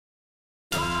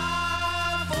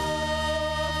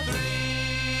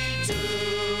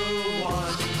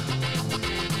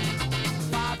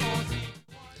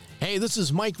Hey, this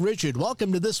is Mike Richard.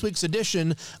 Welcome to this week's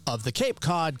edition of the Cape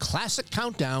Cod Classic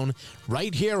Countdown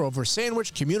right here over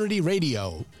Sandwich Community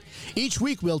Radio. Each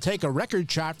week we'll take a record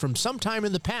chart from sometime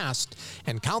in the past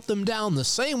and count them down the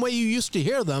same way you used to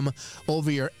hear them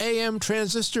over your AM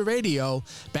transistor radio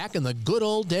back in the good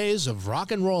old days of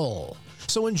rock and roll.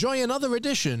 So enjoy another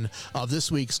edition of this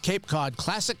week's Cape Cod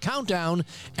Classic Countdown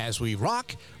as we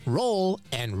rock, roll,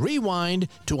 and rewind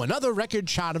to another record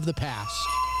chart of the past.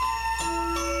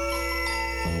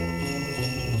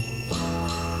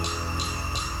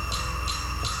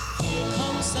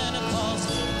 Santa Claus,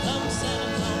 here comes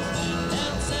Santa Claus, right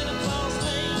down Santa Claus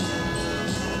Lane.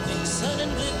 Big sun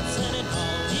and blitz and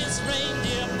all his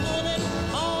reindeer pulling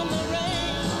on the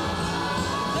rein.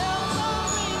 Bells are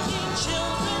ringing,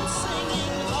 children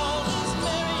singing, all is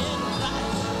merry and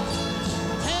bright.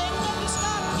 Hang up your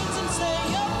stockings and say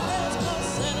your prayers, 'cause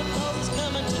Santa Claus is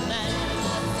coming tonight.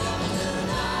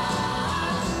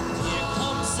 Here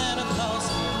comes Santa Claus,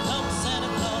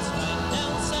 right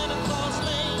down Santa Claus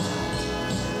Lane.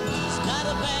 Got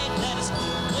a bag that is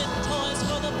filled with toys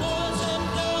for the boys and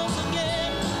girls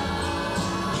again.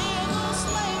 Hear those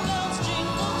sleigh bells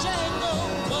jingle jangle,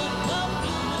 what a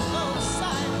beautiful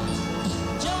sight.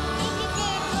 Jump in your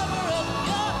bed, cover up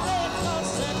your head, 'cause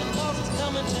Santa Claus is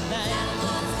coming tonight.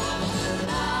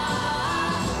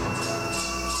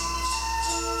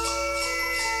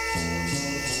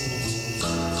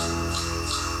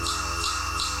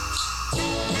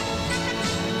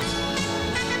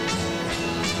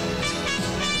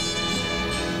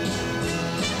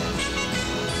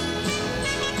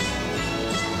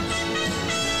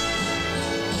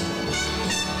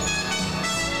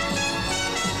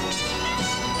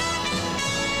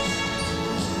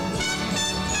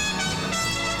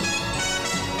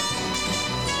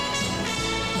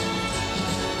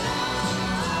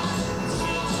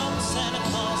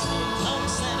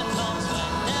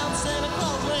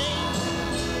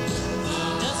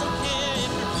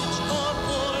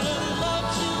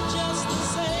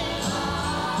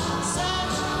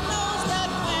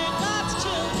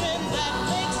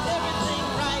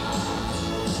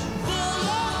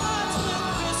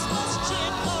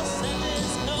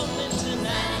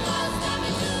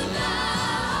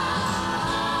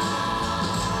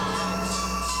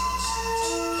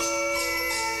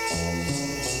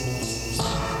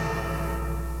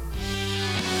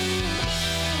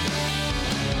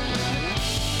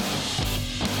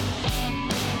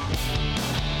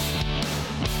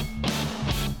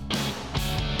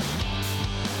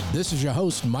 This is your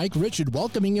host, Mike Richard,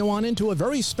 welcoming you on into a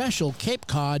very special Cape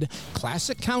Cod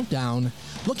Classic Countdown,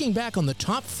 looking back on the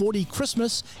top 40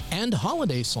 Christmas and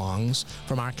holiday songs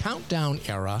from our countdown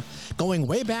era, going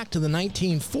way back to the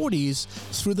 1940s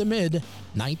through the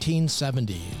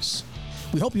mid-1970s.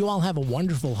 We hope you all have a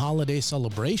wonderful holiday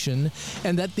celebration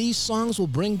and that these songs will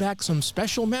bring back some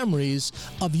special memories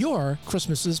of your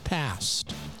Christmases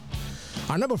past.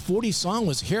 Our number 40 song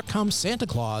was Here Comes Santa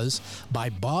Claus by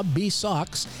Bob B.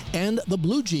 Sox and the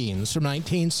Blue Jeans from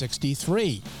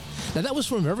 1963. Now that was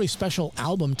from a very special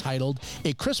album titled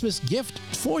A Christmas Gift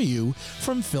for You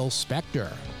from Phil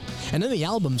Spector. And in the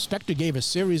album, Spector gave a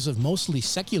series of mostly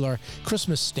secular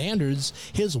Christmas standards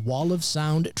his Wall of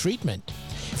Sound treatment,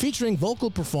 featuring vocal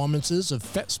performances of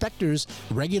Spector's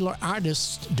regular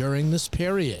artists during this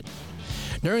period.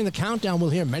 During the countdown, we'll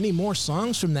hear many more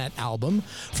songs from that album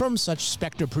from such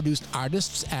Spector-produced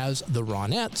artists as the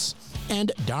Ronettes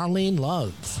and Darlene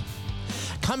Love.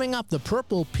 Coming up, the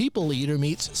Purple People Eater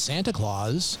meets Santa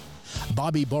Claus.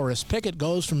 Bobby Boris Pickett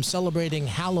goes from celebrating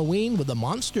Halloween with a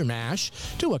Monster Mash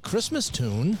to a Christmas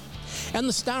tune. And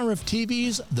the star of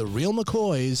TV's The Real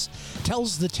McCoys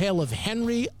tells the tale of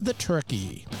Henry the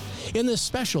Turkey in this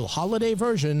special holiday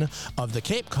version of the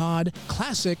Cape Cod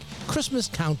Classic Christmas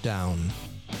Countdown.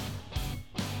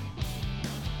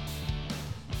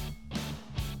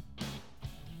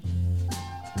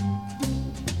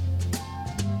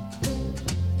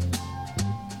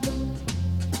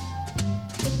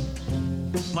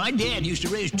 My dad used to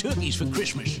raise turkeys for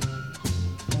Christmas.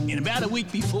 And about a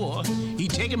week before,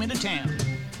 he'd take them into town.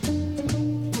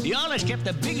 He always kept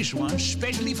the biggest ones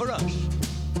specially for us.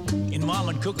 And Mom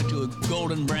would cook it to a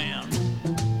golden brown.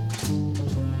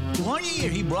 One year,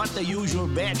 he brought the usual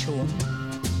batch home,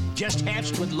 just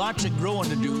hatched with lots of growing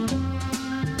to do.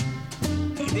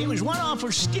 There was one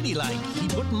awful skinny like he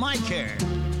put in my care.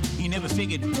 He never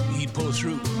figured he'd pull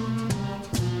through.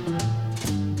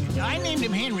 I named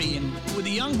him Henry, and with a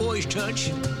young boy's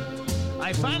touch,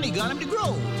 I finally got him to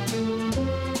grow.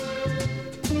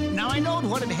 Now I knowed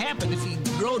what had happened if he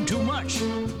growed too much.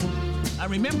 I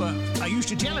remember I used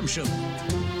to tell him so.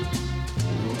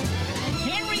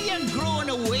 Henry, you're growing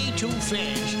away too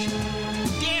fast.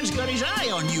 Dad's got his eye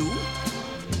on you.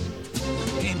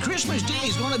 And Christmas Day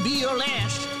is gonna be your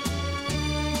last.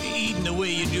 Eating the way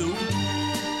you do.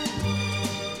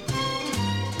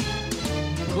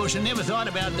 Of course, I never thought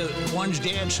about the ones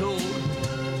Dad sold.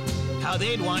 How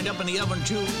they'd wind up in the oven,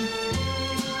 too.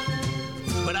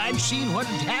 But I'd seen what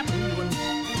had happened when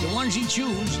the ones he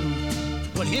chose and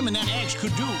what him and that axe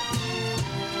could do.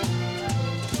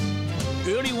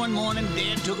 Early one morning,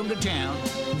 Dad took him to town.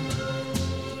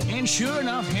 And sure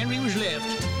enough, Henry was left.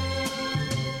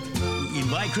 And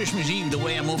by Christmas Eve, the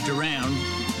way I moved around,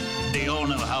 they all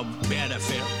know how bad I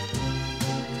felt.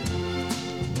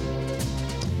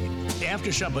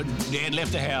 After supper, Dad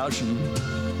left the house and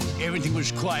everything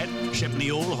was quiet except the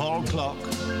old hall clock.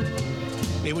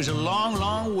 There was a long,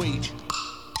 long wait.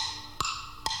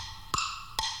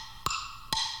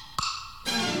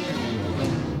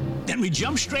 Then we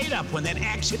jumped straight up when that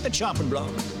axe hit the chopping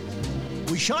block.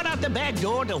 We shot out the back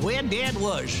door to where Dad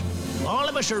was. All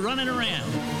of us are running around,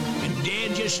 and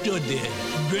Dad just stood there,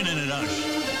 grinning at us.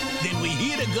 Then we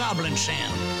heard a gobbling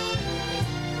sound.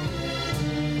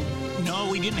 No,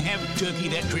 we didn't have turkey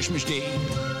that Christmas Day,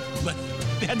 but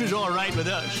that was all right with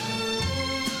us.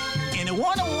 And there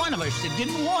wasn't one of us that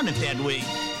didn't want it that way.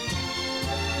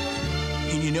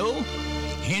 And you know,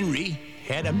 Henry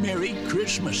had a Merry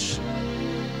Christmas.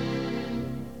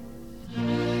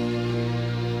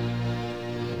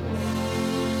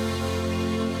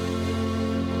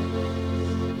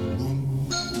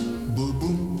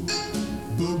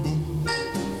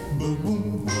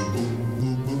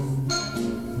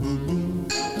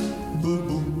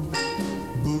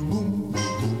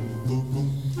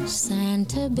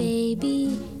 Santa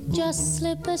baby, just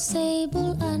slip a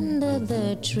sable under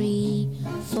the tree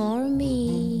for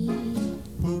me.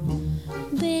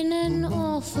 Been an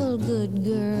awful good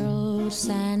girl,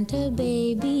 Santa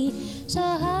baby, so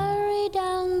hurry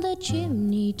down the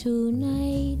chimney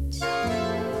tonight.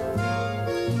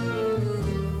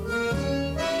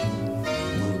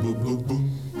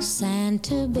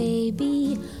 Santa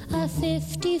baby, a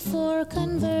 54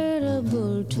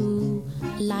 convertible to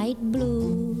light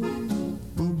blue.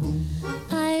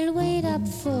 I'll wait up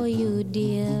for you,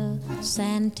 dear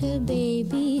Santa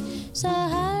baby, so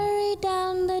hurry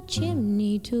down the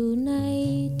chimney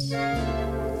tonight.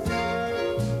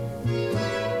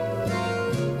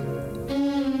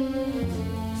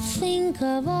 Think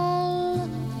of all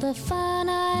the fun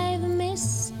I've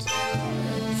missed.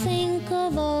 Think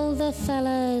of all the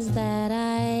fellas that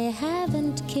I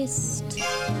haven't kissed.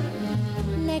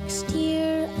 Next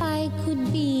year I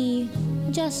could be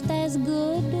just as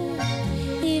good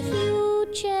if you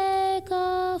check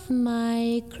off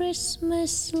my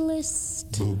Christmas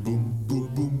list.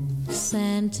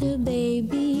 Santa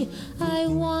baby, I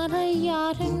want a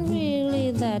yacht, and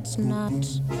really that's not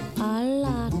a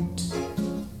lot.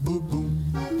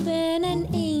 Been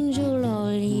an angel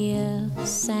all year,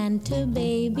 Santa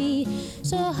baby,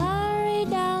 so hurry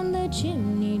down the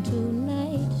chimney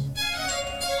tonight.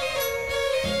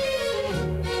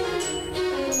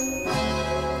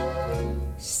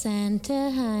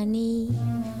 Santa honey,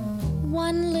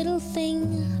 one little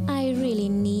thing I really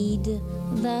need,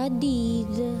 the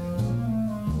deed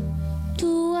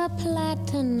to a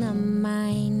platinum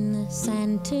mine,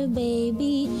 Santa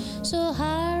baby, so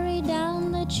hurry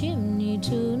down the chimney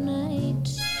tonight.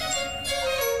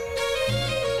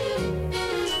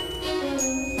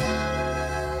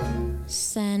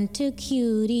 Santa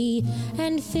cutie,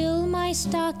 and fill my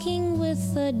stocking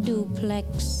with a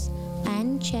duplex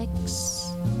and checks.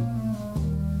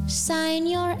 Sign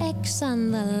your X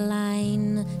on the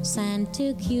line,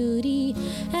 Santa cutie,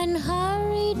 and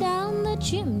hurry down the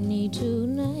chimney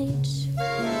tonight.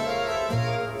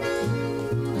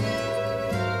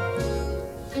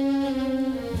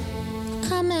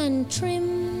 Come and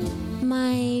trim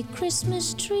my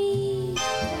Christmas tree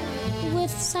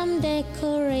with some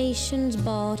decorations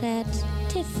bought at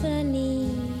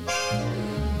Tiffany.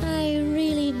 I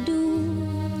really do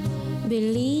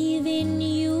believe in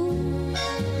you.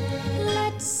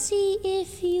 Let's see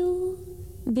if you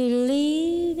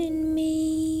believe in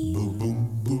me.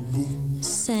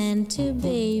 Santa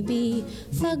baby,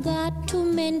 forgot to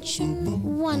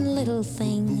mention one little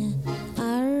thing,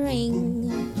 a ring.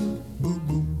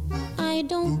 I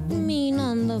don't mean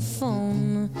on the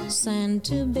phone,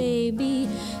 Santa baby,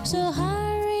 so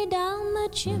hurry down the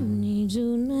chimney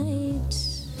tonight.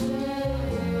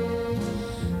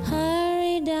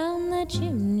 Hurry down the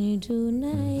chimney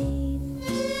tonight.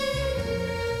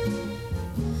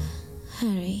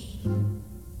 Hurry.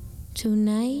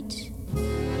 Tonight.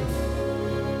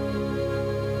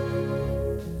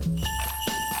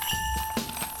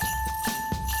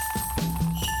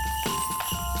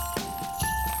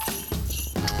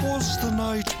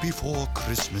 night before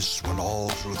Christmas, when all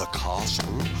through the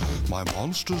castle my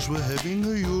monsters were having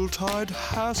a Yuletide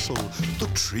hassle. The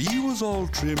tree was all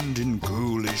trimmed in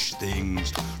ghoulish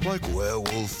things, like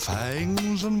werewolf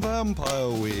fangs and vampire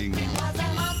wings. It was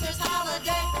a monster's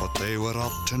holiday. But they were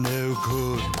up to no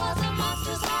good. It was a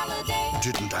monster's holiday.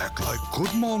 Didn't act like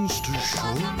good monsters It was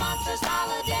a should. monster's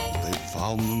holiday. They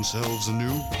found themselves a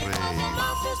new prey.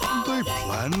 Monster's They holiday.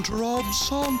 planned to rob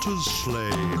Santa's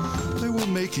sleigh. They were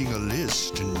making a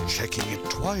list and checking it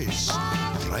twice.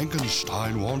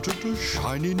 Frankenstein wanted a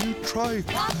shiny new trike,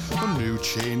 a new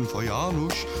chain for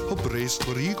Janusz, a brace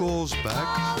for Igor's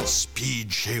back, a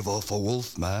speed shaver for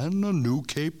Wolfman, a new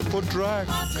cape for Drac.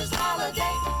 Monster's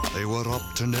holiday. They were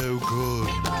up to no good.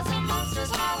 It was a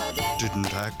monster's holiday.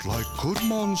 Didn't act like good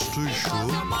monsters It was a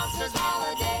should. monster's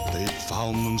holiday. They'd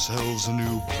found themselves a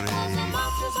new prey.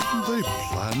 Monster's They holiday.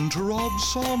 planned to rob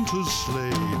Santa's sleigh.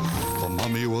 The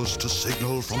mummy was to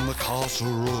signal from the castle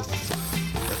roof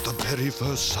at the very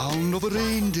first sound of a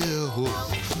reindeer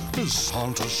hoof. As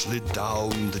Santa slid down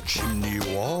the chimney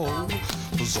wall,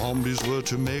 the zombies were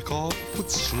to make off with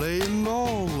sleigh and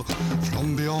all.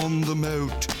 From beyond the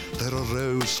moat there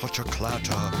arose such a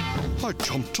clatter. I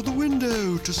jumped to the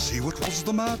window to see what was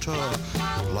the matter.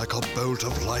 Like a bolt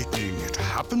of lightning, it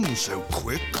happened so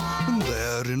quick, and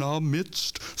there in our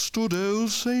midst stood old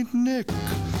Saint Nick.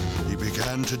 He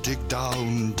began to dig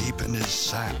down deep in his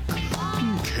sack,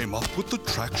 and came up with the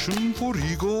traction for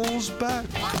Igor's back.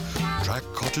 Drac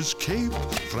caught his cape,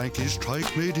 Frankie's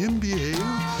trike made him behave.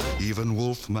 Even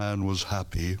Wolfman was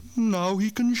happy, now he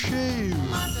can shave.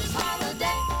 Monster's holiday.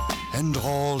 And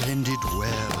all ended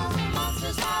well.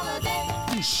 Monster's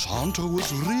holiday. Santa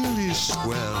was really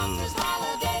swell. Monster's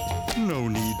holiday. No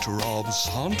need to rob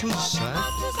Santa's sack.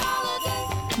 Monster's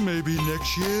holiday. Maybe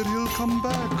next year he'll come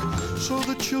back. So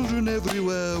the children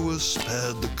everywhere were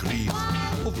spared the grief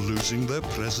of losing their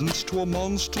presents to a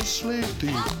monster slave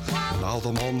thief. Now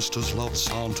the monsters love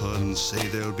Santa and say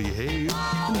they'll behave,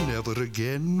 and never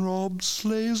again rob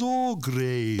sleighs or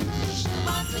graves.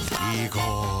 Monster's holiday.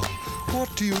 Igor,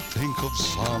 what do you think of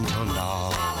Santa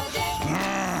now?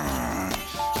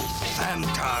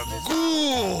 Santa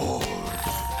good!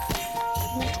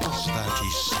 What was that he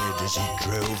said as he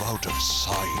drove out of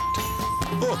sight?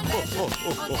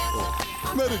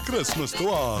 Merry Christmas to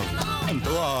all, and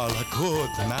to all a good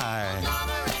night.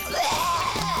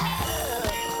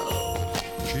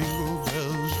 Jingle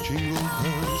bells,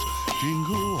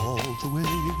 jingle all the way.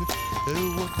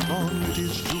 Oh, what fun it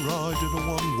is to ride in a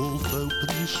one-wolf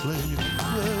open sleigh.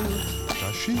 Well,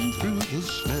 dashing through the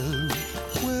snow,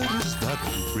 where is that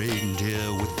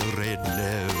reindeer with the red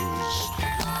nose?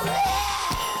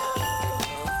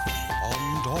 On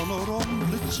Donner, on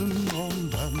Blitzen, on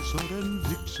Dancer and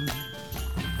Vixen.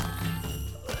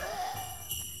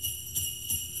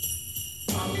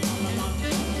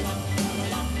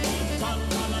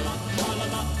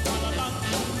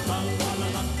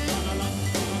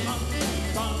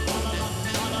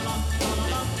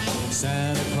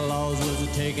 Santa Claus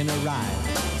was taking a ride,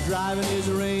 driving his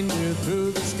reindeer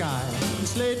through the sky. The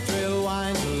sleigh trail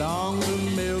winds along the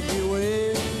Milky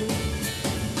Way.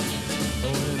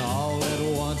 When all at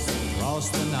once across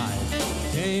the night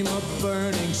came a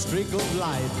burning streak of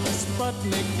light,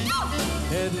 Sputnik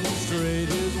heading straight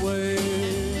his way.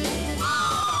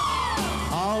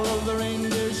 All of the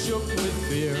reindeer shook with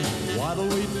fear. What'll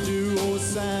we do, oh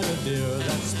Santa dear?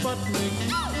 That Sputnik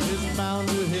is bound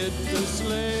to hit the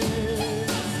sleigh.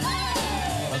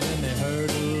 But then they heard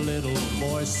a little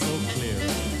voice so clear,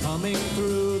 coming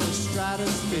through the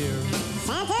stratosphere.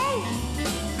 Santa,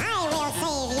 I will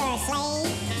save your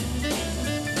sleigh.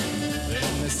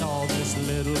 Then they saw this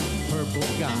little purple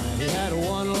guy. He had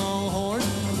one long horn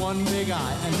and one big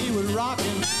eye, and he was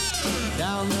rocking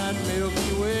down that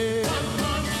Milky Way.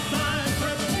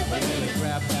 But then he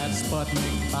grabbed that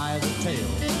Sputnik by the tail,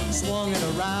 swung it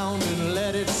around and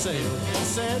let it sail. He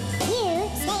said, You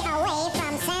stay away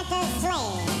from Santa's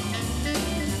sleigh.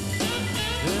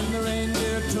 then the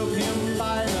reindeer took him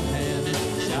by the hand,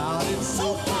 shouted,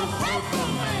 Super Purple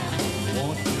Man,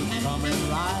 won't you come and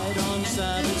ride on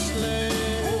Santa's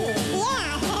sleigh?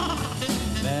 Yeah.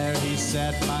 There he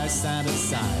sat by Santa's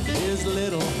side. His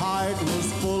little heart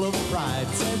was full of pride.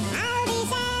 Said, I'll be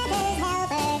Santa's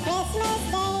helper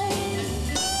Christmas Day.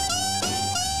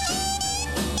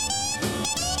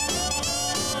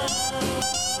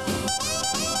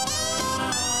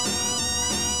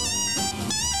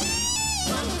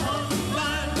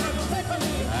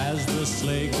 as the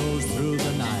sleigh goes through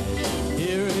the night,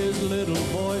 hear his little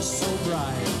voice so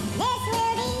bright. This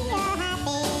will be a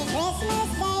happy Christmas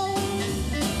Day.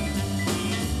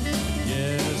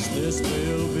 Yes, this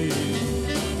will be.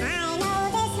 I know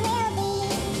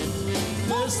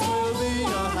This will be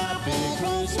a happy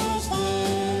Christmas day.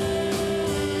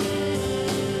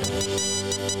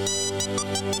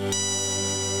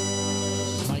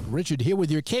 Mike Richard here with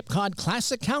your Cape Cod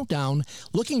Classic Countdown,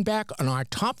 looking back on our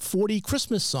top 40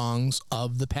 Christmas songs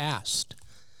of the past.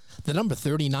 The number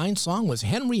 39 song was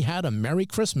Henry Had a Merry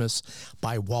Christmas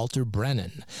by Walter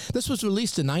Brennan. This was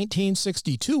released in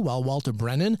 1962 while Walter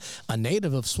Brennan, a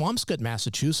native of Swampscott,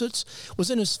 Massachusetts, was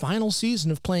in his final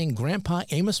season of playing Grandpa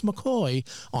Amos McCoy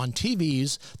on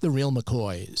TV's The Real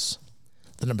McCoys.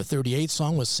 The number 38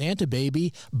 song was Santa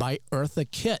Baby by Eartha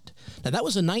Kitt. Now, that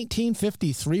was a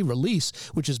 1953 release,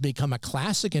 which has become a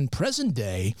classic in present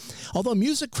day, although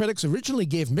music critics originally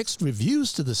gave mixed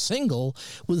reviews to the single,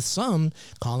 with some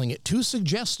calling it too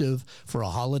suggestive for a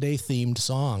holiday-themed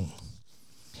song.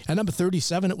 At number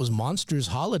 37, it was Monsters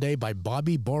Holiday by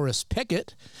Bobby Boris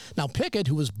Pickett. Now, Pickett,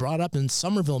 who was brought up in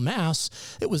Somerville, Mass.,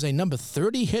 it was a number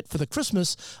 30 hit for the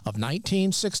Christmas of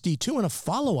 1962 and a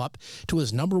follow-up to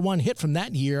his number one hit from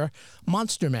that year,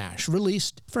 Monster Mash,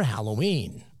 released for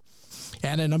Halloween.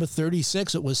 And at number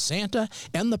 36, it was Santa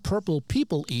and the Purple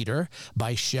People Eater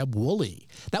by Sheb Woolley.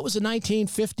 That was a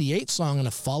 1958 song and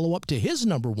a follow-up to his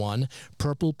number one,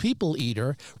 Purple People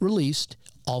Eater, released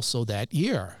also that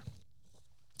year.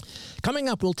 Coming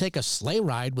up, we'll take a sleigh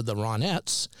ride with the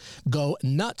Ronettes, go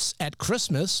nuts at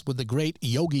Christmas with the great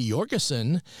Yogi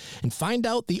Jorgensen, and find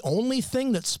out the only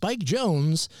thing that Spike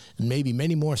Jones, and maybe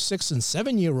many more 6- and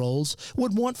 7-year-olds,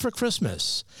 would want for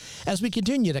Christmas, as we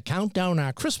continue to count down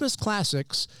our Christmas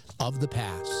classics of the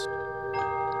past.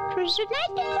 'Twas the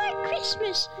night before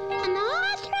Christmas, and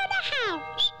all through the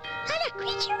house, not a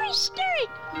creature was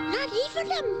stirring, not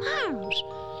even a mouse.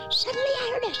 Suddenly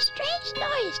I heard a strange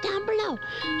noise down below.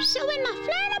 So in my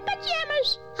flannel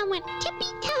pajamas, I went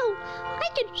tippy-toe. I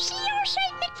could see old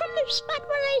St. Nick from the spot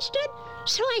where I stood,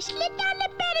 so I slid down the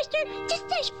banister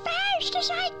just as fast as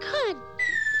I could.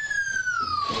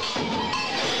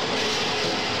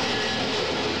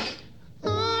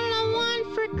 All I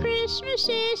want for Christmas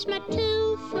is my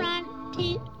 2 front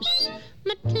teeth.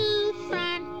 My 2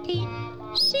 front teeth.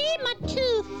 See my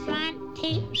 2 front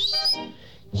teeth.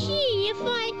 Gee, if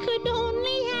I could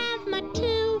only have my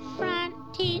 2 front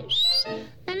teeth,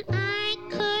 then I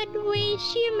could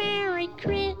wish you Merry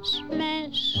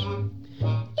Christmas.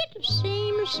 It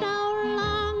seems so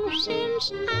long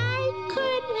since I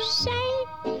could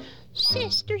say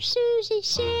Sister Susie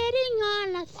sitting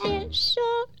on a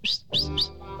thistle.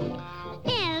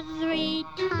 Every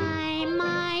time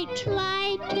I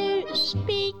try to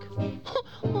speak,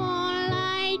 all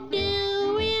I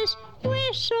do is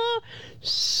whistle.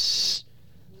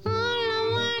 All I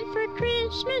want for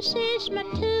Christmas is my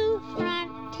 2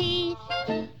 front teeth.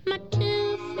 My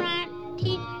 2 front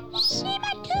teeth. See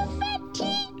my 2 front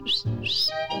teeth.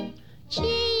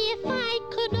 Gee, if I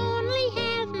could only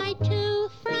have my 2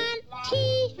 front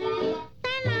teeth,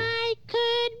 then I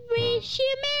could wish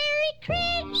you Merry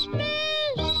Christmas.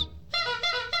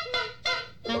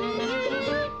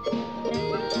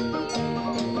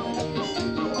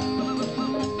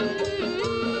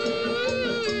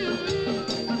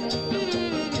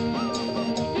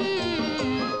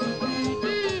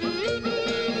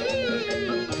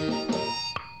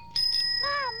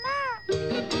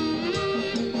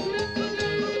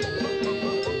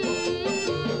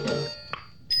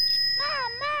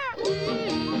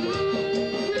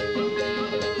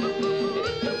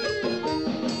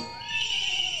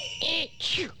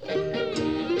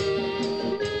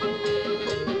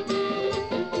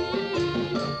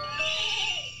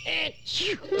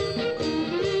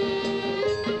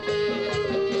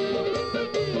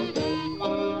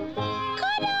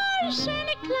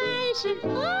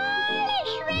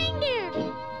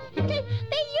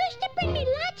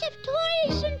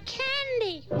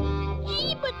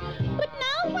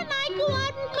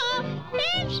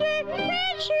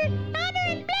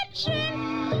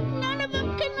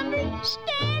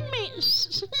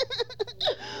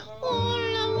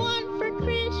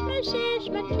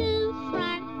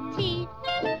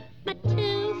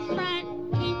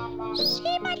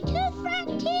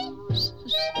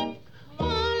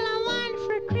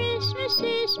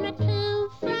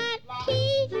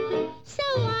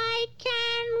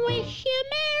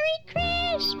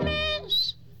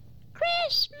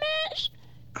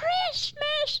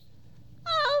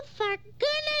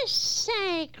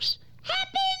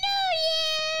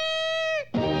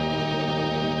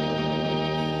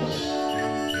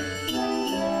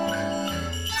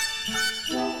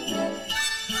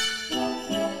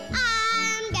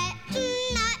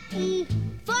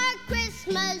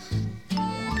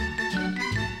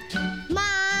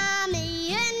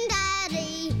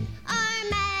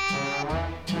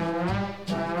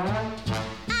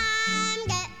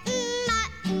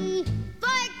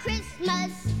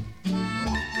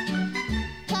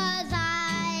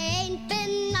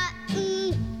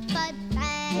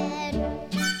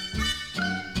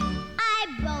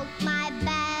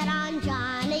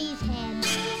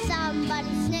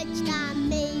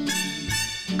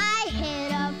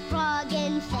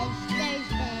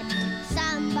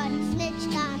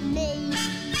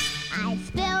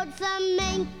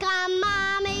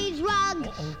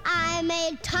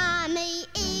 made Tommy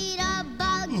eat a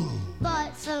bug.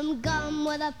 Bought some gum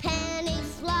with a penny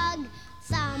slug.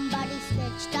 Somebody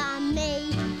snitched on me.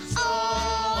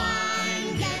 Oh,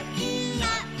 I'm getting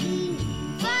nothing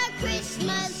for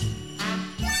Christmas.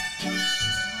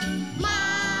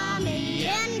 Mommy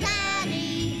and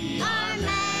Daddy are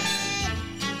mad.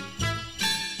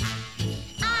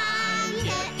 I'm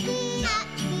getting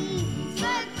nothing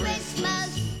for Christmas.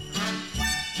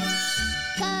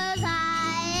 'Cause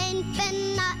I ain't been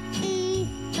nothing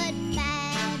but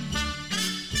bad.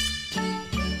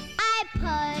 I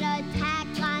put a tack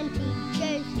on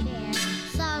teacher's hair.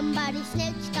 Somebody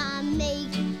snitched on me.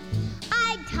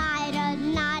 I tied a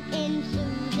knot in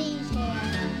Susie's hair.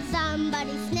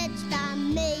 Somebody snitched on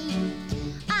me.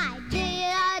 I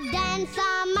did a dance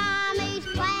on Mommy's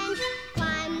plans.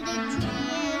 Climbed a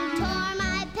tree and tore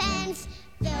my pants.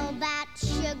 Filled that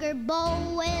sugar bowl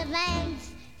with ants.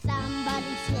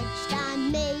 Somebody snitched on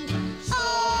me.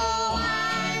 Oh,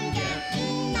 I'm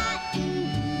getting nothing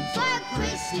for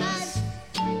Christmas.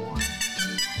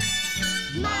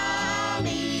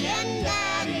 Mommy and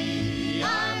Daddy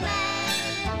are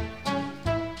mad.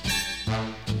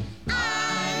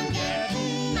 I'm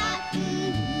getting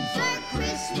nothing for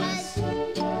Christmas.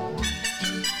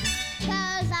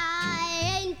 'Cause I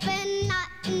ain't been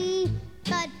nothing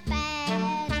but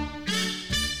bad.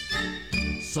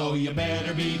 So you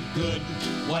better be good,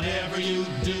 whatever you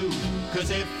do. 'Cause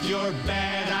if you're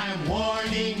bad, I'm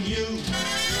warning you.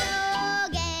 You'll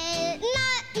get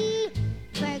nothing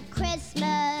for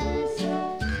Christmas.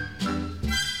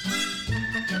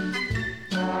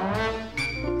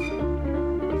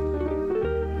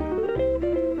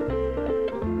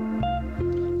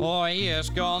 Oh, yes,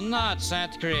 go nuts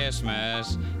at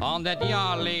Christmas on that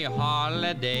jolly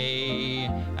holiday.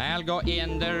 I'll go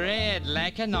in the red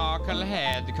like a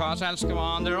knucklehead, 'cause I'll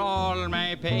squander all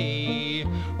my pay.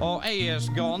 Oh, yes,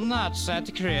 go nuts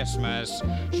at Christmas.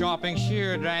 Shopping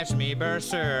sure drives me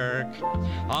berserk.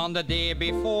 On the day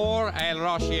before, I'll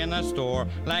rush in a store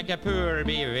like a poor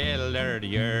bewildered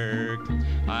yerk.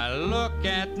 I'll look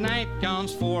at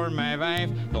nightgowns for my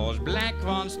wife, those black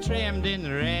ones trimmed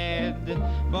in red.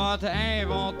 But I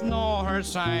won't know her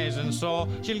size, and so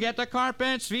she'll get a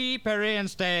carpet sweeper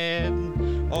instead.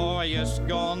 Oh, I just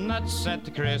go nuts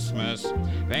at Christmas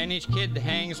when each kid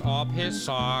hangs up his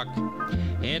sock.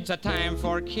 It's a time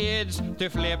for kids to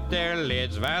flip their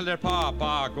lids while their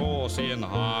papa goes in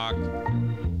hock.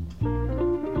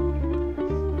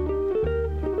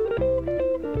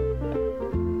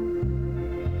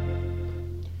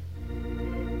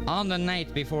 On the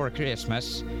night before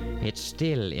Christmas, it's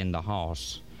still in the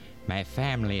house. My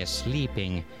family is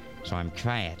sleeping, so I'm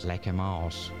quiet like a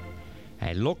mouse.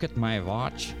 I look at my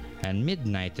watch, and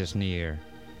midnight is near.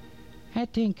 I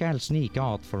think I'll sneak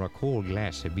out for a cold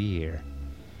glass of beer.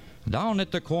 Down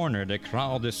at the corner, the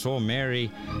crowd is so merry,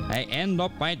 I end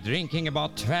up by drinking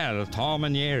about 12 Tom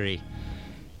and Jerry.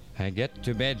 I get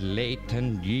to bed late,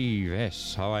 and gee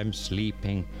whiz, how I'm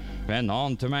sleeping. When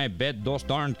onto my bed those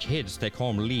darn kids they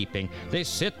come leaping. They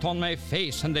sit on my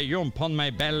face and they jump on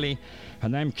my belly,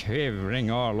 and I'm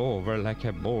quivering all over like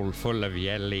a bowl full of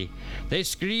jelly. They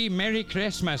scream Merry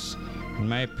Christmas, and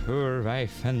my poor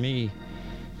wife and me,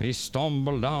 we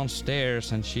stumble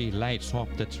downstairs and she lights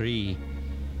up the tree.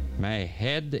 My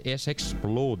head is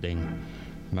exploding.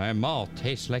 My mouth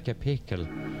tastes like a pickle.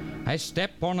 I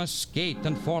step on a skate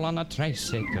and fall on a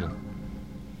tricycle.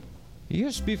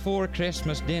 Just before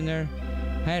Christmas dinner,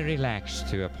 I relax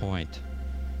to a point.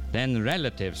 Then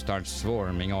relatives start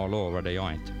swarming all over the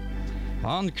joint.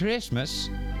 On Christmas,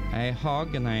 I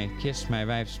hug and I kiss my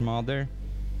wife's mother.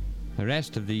 The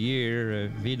rest of the year,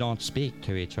 we don't speak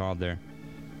to each other.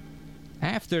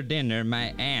 After dinner,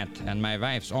 my aunt and my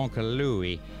wife's Uncle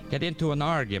Louie get into an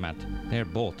argument. They're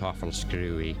both awful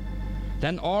screwy.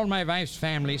 Then all my wife's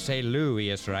family say Louie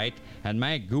is right, and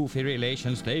my goofy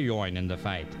relations, they join in the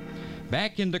fight.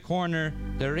 Back in the corner,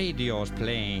 the radio's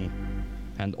playing,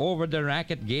 and over the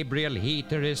racket, Gabriel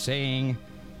Heater is saying,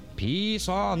 "Peace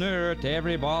on earth,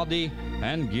 everybody,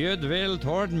 and goodwill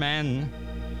toward men."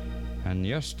 And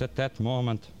just at that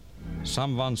moment,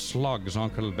 someone slugs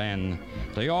Uncle Ben.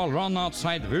 They all run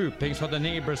outside whooping so the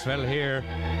neighbors will hear.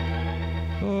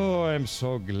 Oh, I'm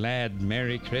so glad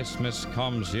Merry Christmas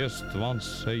comes just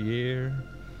once a year.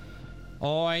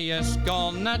 Oh, I just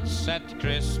go nuts at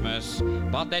Christmas,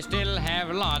 but I still have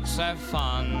lots of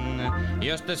fun.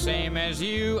 Just the same as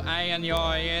you, I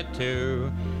enjoy it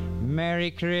too. Merry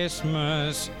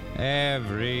Christmas,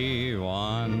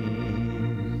 everyone.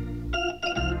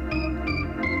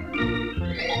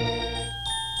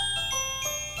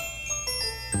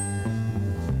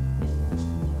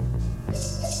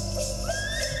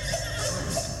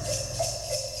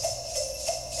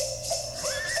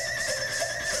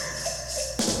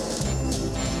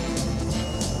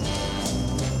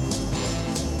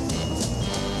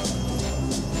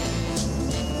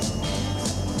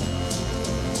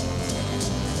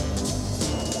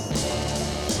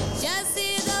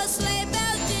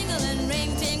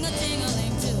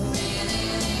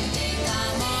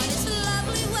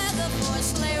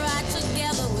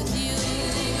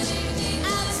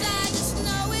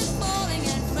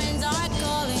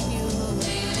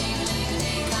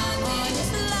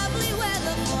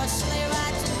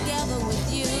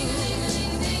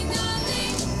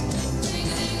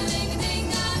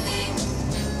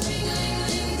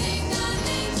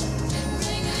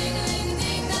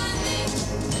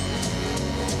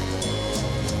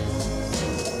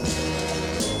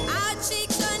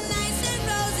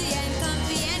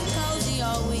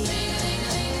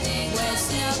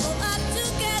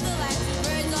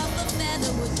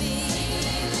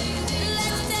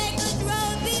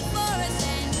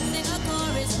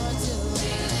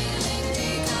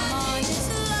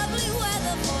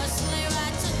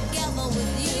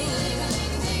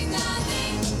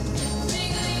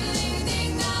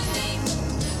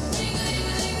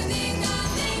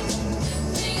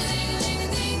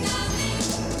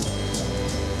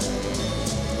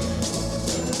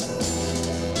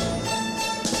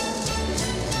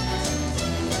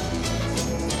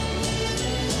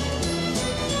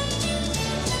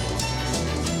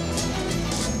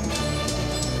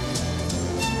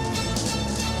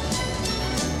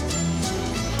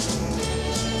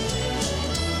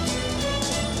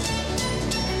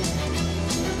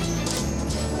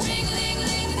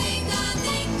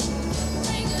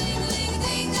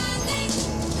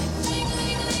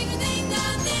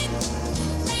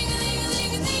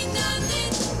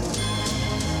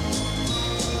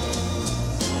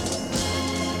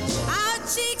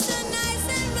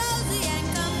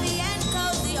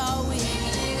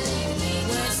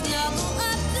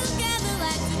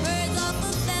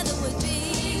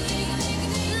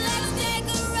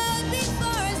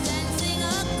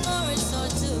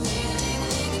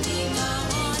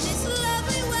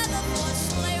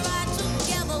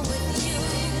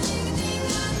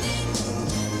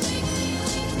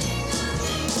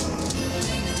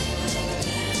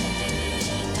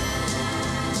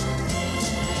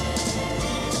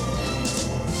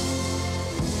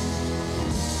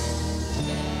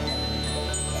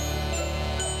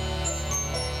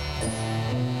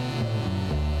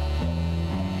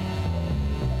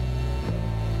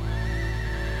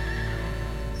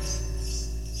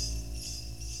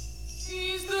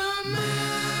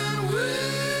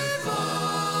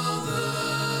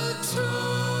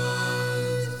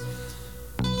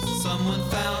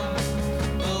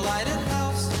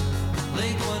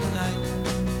 one night,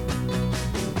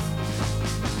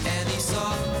 and he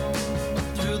saw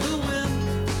through the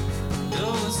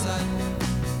window a sight.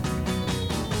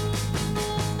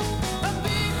 A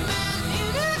big man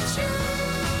in a chair,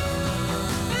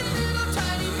 and little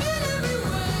tiny men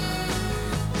everywhere.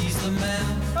 He's the man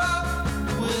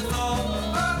with all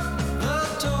the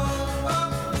toys.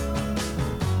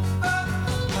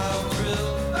 How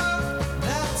thrilled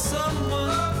that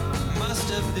someone must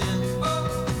have been,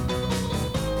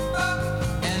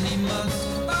 and he must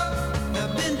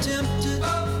have been tempted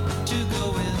to go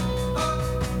in.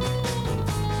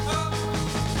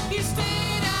 He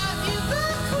stayed out in the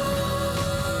cold,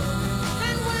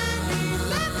 and when he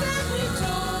left them he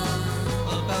told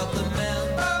about the man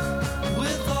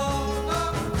with all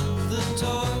the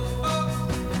toys.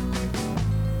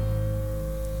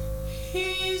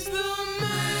 He's the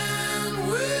man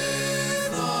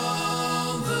with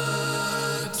all the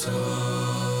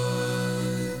toys.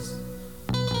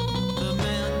 The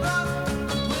man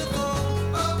with all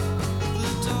the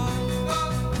toys.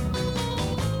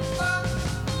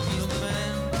 He's the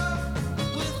man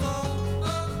with all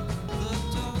the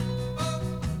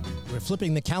toys. We're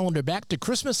flipping the calendar back to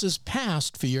Christmases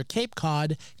past for your Cape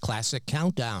Cod Classic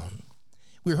Countdown.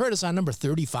 We heard as our number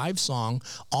 35 song,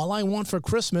 All I Want for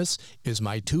Christmas Is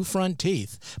My Two Front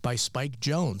Teeth by Spike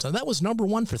Jones. And that was number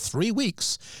one for 3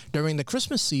 weeks during the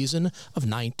Christmas season of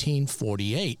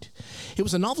 1948. It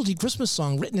was a novelty Christmas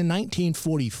song written in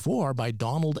 1944 by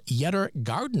Donald Yetter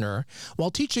Gardner while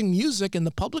teaching music in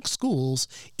the public schools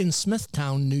in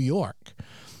Smithtown, New York.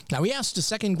 Now, we asked a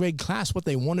second grade class what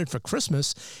they wanted for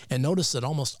Christmas and noticed that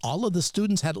almost all of the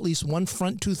students had at least one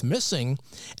front tooth missing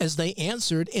as they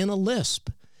answered in a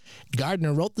lisp.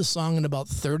 Gardner wrote the song in about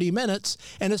 30 minutes,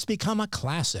 and it's become a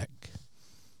classic.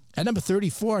 At number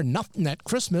 34, Nothin' at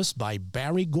Christmas by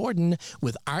Barry Gordon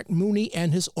with Art Mooney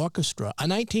and his orchestra, a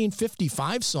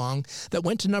 1955 song that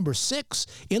went to number 6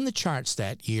 in the charts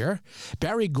that year.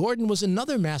 Barry Gordon was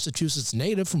another Massachusetts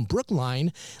native from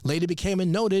Brookline, later became a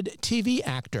noted TV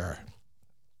actor.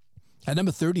 At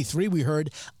number 33, we heard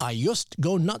I Just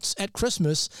Go Nuts at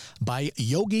Christmas by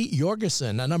Yogi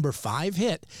Jorgensen, a number 5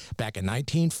 hit back in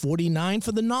 1949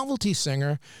 for the novelty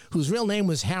singer, whose real name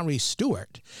was Harry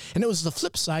Stewart. And it was the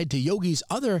flip side to Yogi's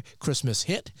other Christmas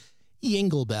hit,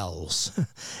 Jingle Bells.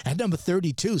 At number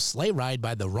 32, Sleigh Ride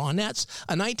by the Ronettes,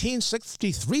 a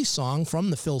 1963 song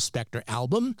from the Phil Spector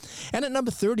album. And at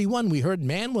number 31, we heard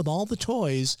Man with All the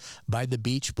Toys by the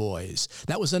Beach Boys.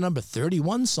 That was a number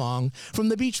 31 song from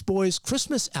the Beach Boys'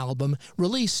 Christmas album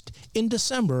released in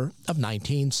December of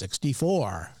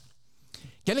 1964.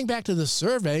 Getting back to the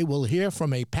survey, we'll hear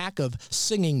from a pack of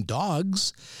singing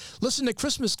dogs. Listen to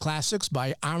Christmas classics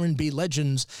by R&B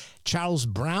legends Charles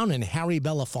Brown and Harry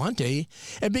Belafonte,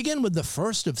 and begin with the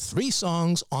first of 3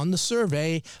 songs on the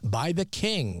survey by The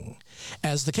King,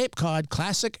 as the Cape Cod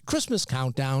Classic Christmas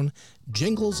Countdown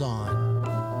jingles on.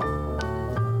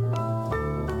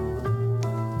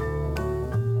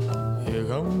 Here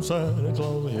comes Santa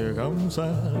Claus, riding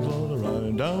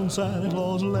down Santa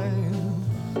Claus Lane.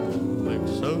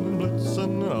 Blitzen,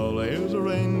 blitzen, all here's a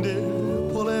reindeer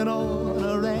pulling on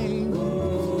a rein.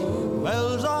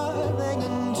 Bells are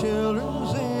ringing, children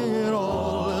singing,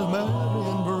 all is merry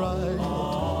and bright.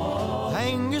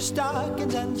 Hang your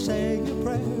stockings and say your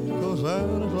prayer, 'cause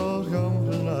Santa Claus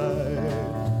comes tonight.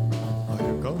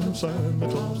 Here comes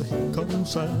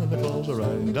Santa Claus,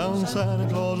 riding down Santa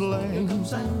Claus Lane.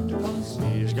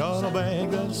 He's got a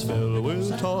bag that's filled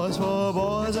with toys for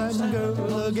boys and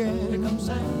girls again.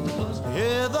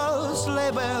 Hear those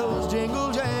sleigh bells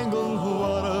jingle, jangle,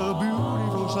 what a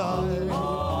beautiful sight.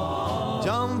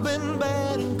 Jump in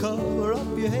bed and cover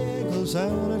up your head, 'cause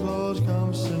Santa Claus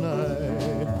comes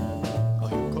tonight.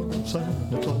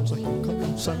 Here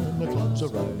comes Santa Claus,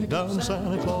 riding down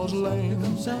Santa Claus Lane.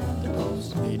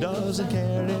 He doesn't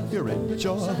care if you're rich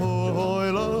or poor,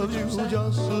 he loves you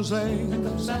just the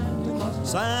same.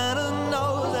 Santa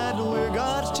knows that we're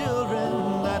God's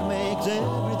children, that makes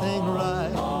everything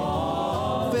right.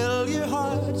 Fill your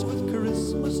hearts with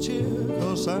Christmas cheer,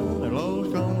 'cause Santa Claus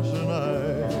comes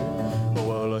tonight.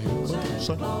 Well, here comes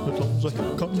Santa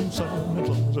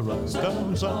Claus, riding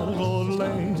down Santa Claus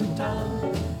Lane.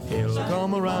 He'll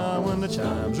come around when the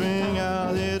chimes ring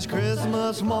out, it's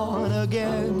Christmas morn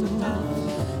again.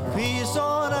 Peace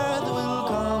on earth will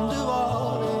come to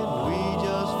all if we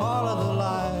just follow the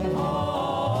light.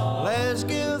 Let's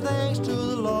give thanks to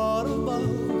the Lord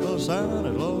above, 'cause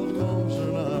Santa Claus comes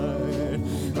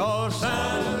tonight. 'Cause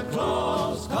Santa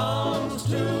Claus comes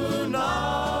tonight.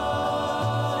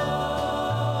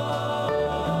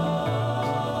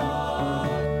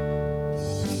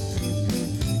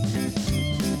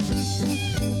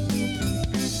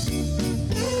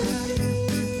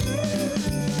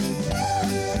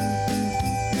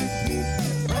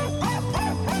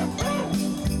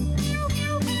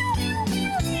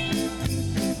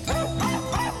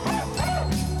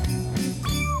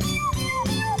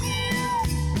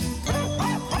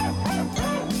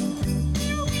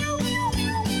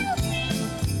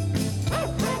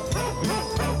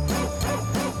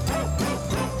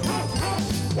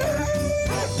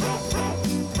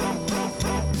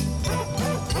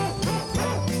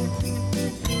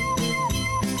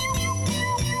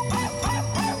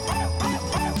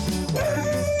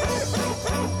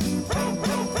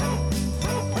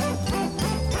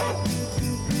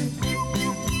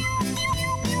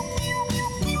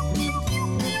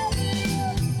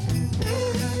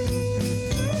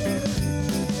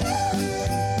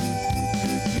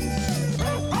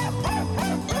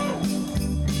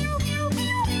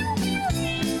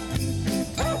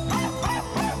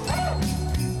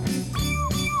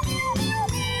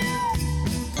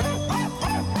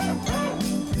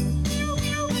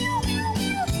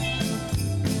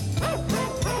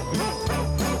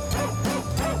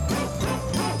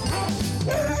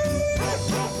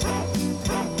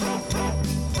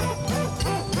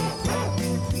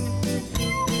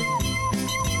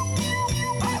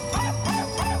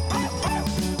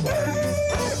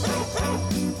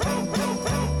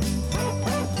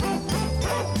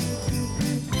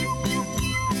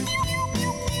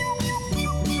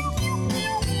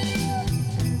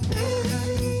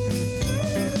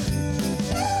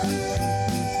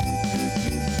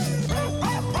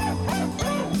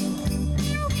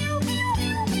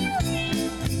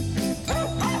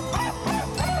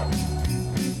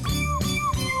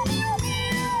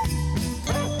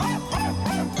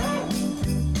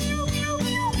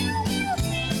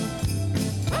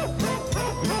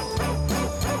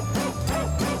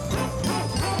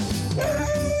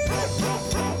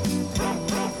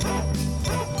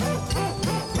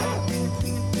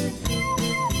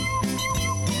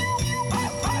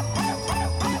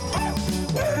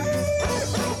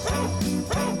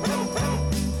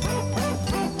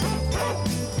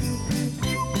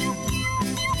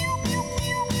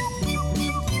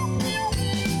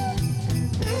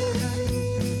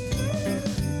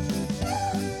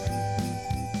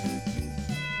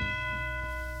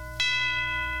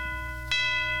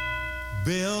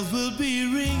 bells will be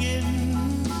ringing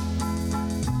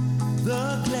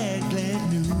the glad,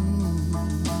 glad news.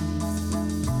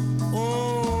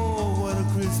 Oh, what a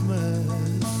Christmas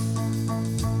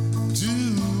to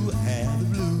have the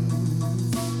blues.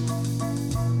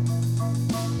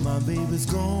 My baby's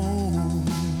gone,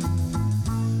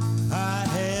 I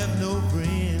have no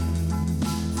friend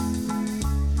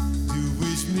to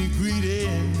wish me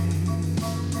greeting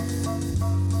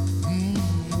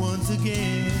once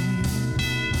again.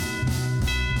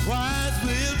 Choirs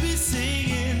will be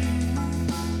singing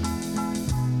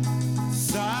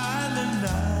Silent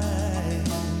Night,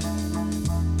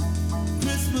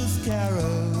 Christmas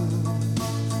carol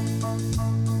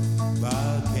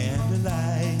by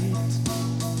candlelight.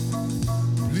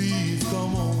 Please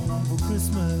come home for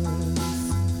Christmas.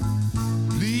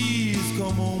 Please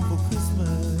come home for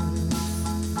Christmas.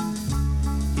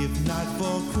 If not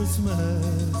for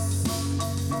Christmas,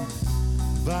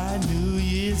 by New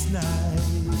Year's night.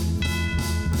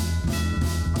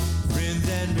 Friends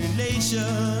and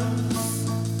relations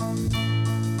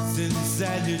send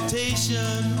salutations,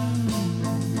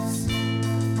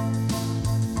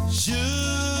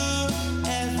 sure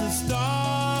as the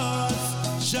stars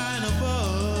shine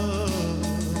above.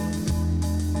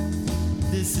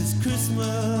 This is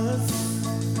Christmas,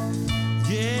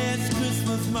 yes,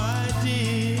 Christmas, my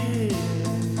dear,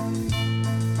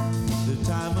 the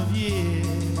time of year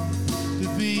to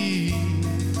be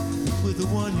with the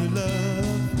one you love.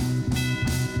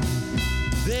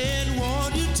 Then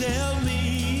won't you tell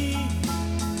me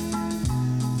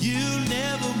you'll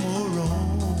never more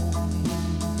roam?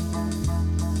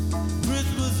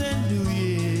 Christmas and New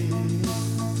Year's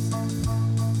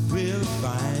will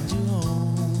find you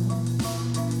home.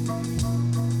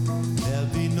 There'll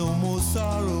be no more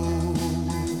sorrow,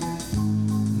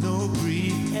 no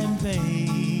grief and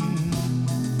pain,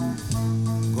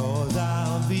 'cause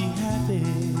I'll be happy,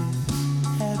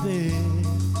 happy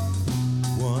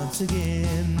once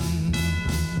again.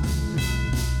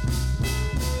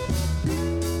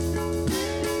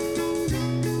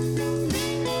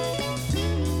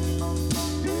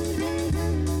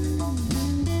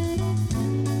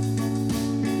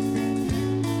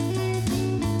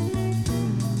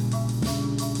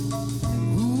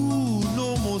 Ooh,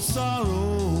 no more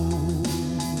sorrow,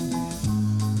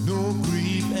 no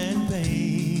grief and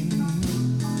pain,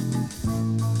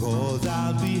 'cause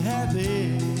I'll be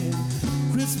happy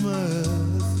Christmas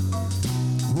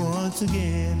once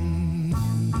again.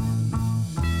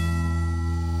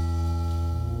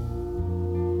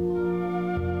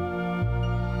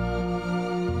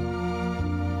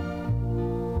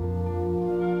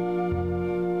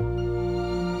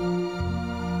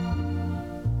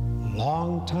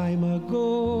 Long time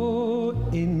ago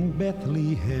in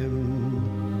Bethlehem,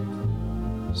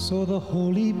 so the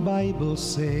Holy Bible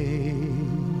say,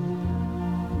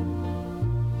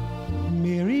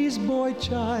 Mary's boy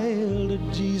child,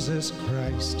 Jesus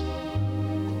Christ,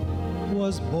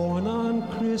 was born on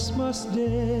Christmas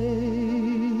Day.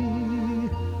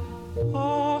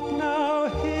 Hark now,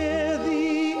 hear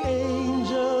the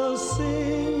angels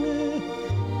sing,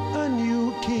 a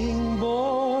new king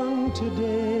born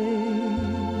today.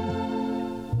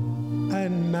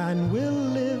 And man will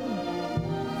live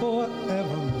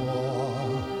forevermore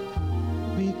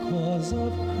because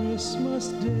of Christmas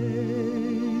Day.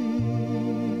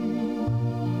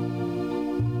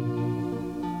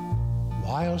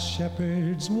 While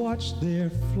shepherds watch their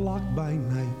flock by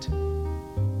night,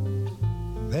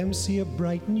 them see a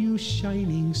bright new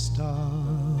shining star.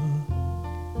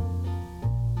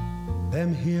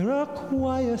 Them hear a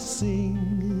choir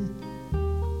sing,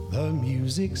 the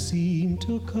music seemed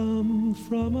to come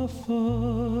from afar.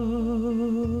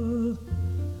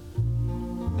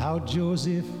 Now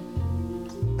Joseph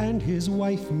and his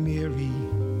wife Mary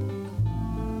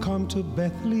come to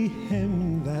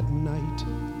Bethlehem that night.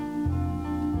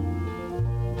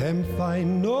 Them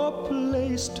find no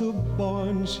place to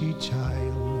born she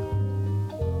child,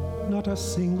 not a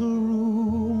single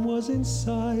room was in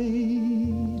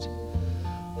sight.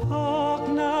 Hark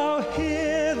now,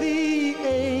 hear the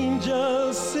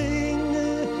angels sing,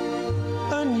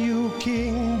 a new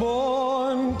king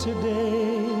born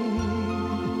today.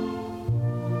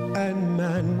 And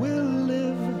man will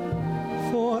live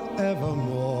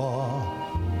forevermore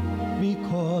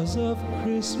because of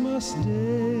Christmas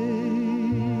Day.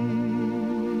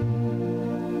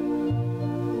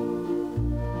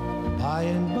 By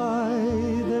and by,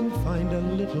 them find a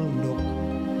little nook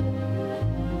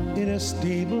in a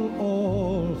stable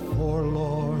all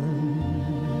forlorn,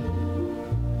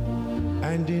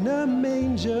 and in a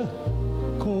manger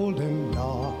cold and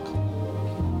dark,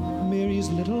 Mary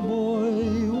Johnny's little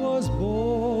boy was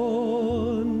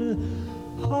born.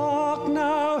 Hark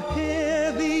now,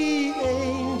 hear the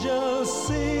angels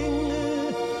sing,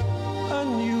 a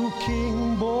new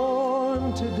king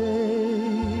born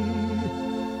today,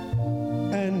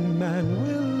 and man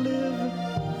will live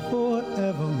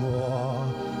forevermore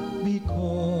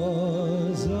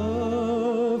because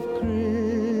of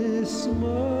Christmas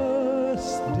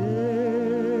Day.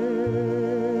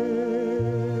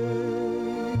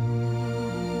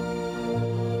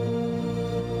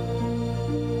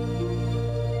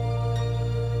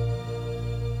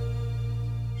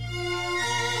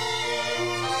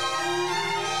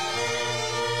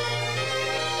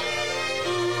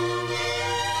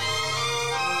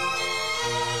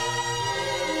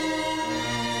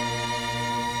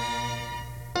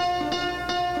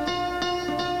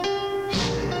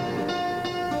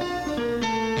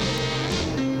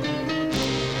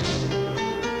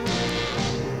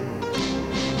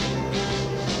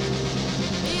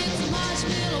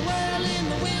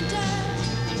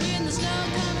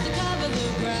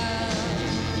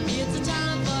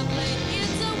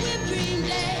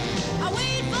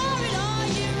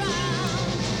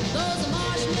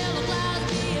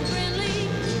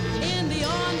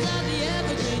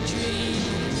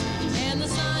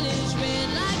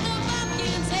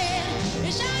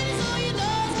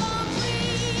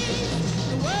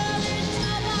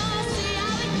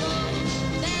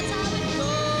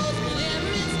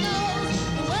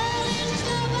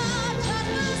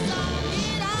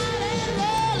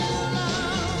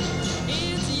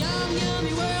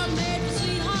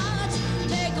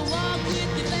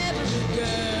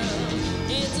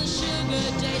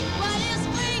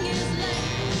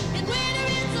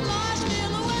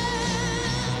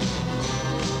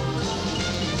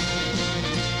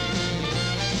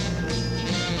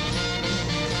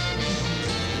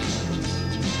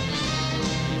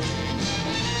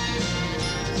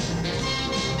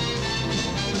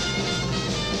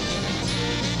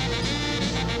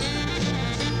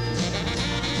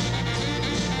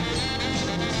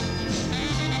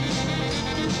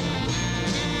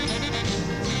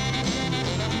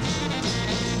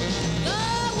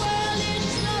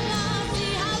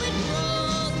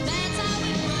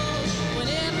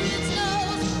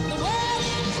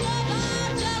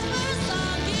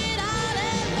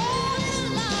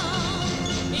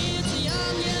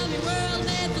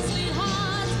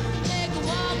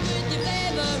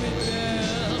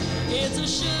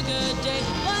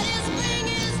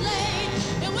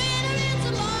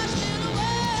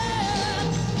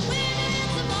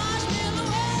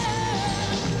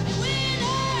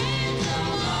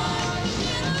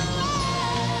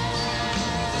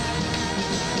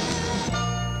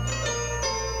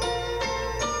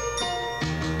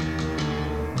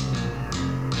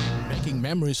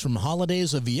 Memories from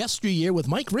holidays of yesteryear with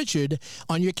Mike Richard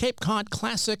on your Cape Cod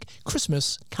Classic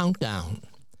Christmas Countdown.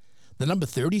 The number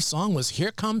 30 song was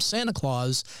Here Comes Santa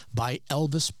Claus by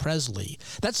Elvis Presley.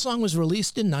 That song was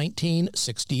released in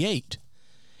 1968.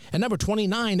 And number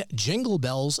 29, Jingle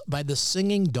Bells by the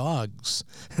Singing Dogs.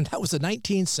 And that was a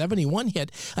 1971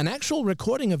 hit, an actual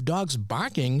recording of dogs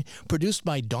barking produced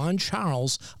by Don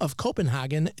Charles of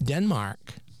Copenhagen,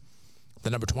 Denmark. The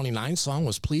number 29 song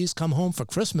was Please Come Home for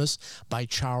Christmas by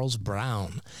Charles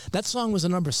Brown. That song was a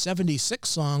number 76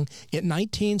 song in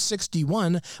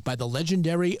 1961 by the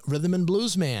legendary Rhythm and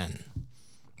Blues Man.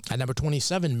 At number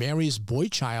 27, Mary's Boy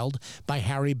Child by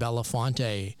Harry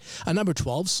Belafonte. A number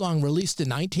 12 song released in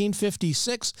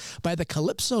 1956 by the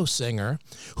Calypso singer,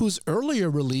 whose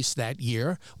earlier release that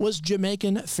year was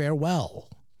Jamaican Farewell.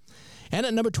 And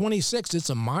at number 26, it's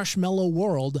A Marshmallow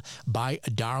World by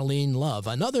Darlene Love,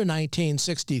 another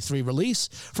 1963 release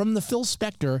from the Phil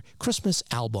Spector Christmas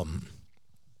album.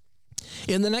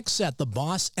 In the next set, The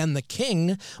Boss and the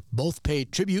King both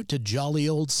paid tribute to jolly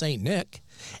old St. Nick.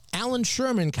 Alan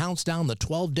Sherman counts down the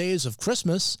 12 days of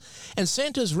Christmas, and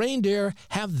Santa's reindeer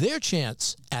have their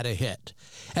chance at a hit,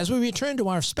 as we return to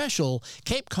our special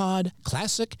Cape Cod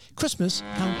Classic Christmas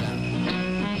Countdown.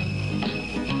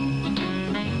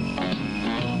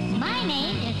 My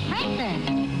name is Franklin.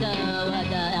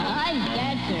 I'm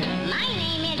Dancer. My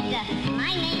name is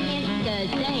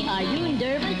say, are you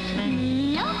nervous?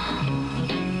 Nope.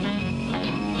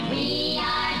 We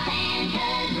are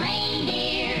Santa's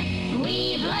reindeer.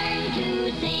 We've learned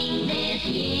to sing this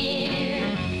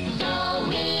year. So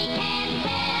we can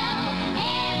tell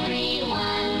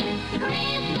everyone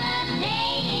Christmas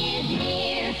Day is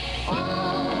near.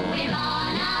 Oh,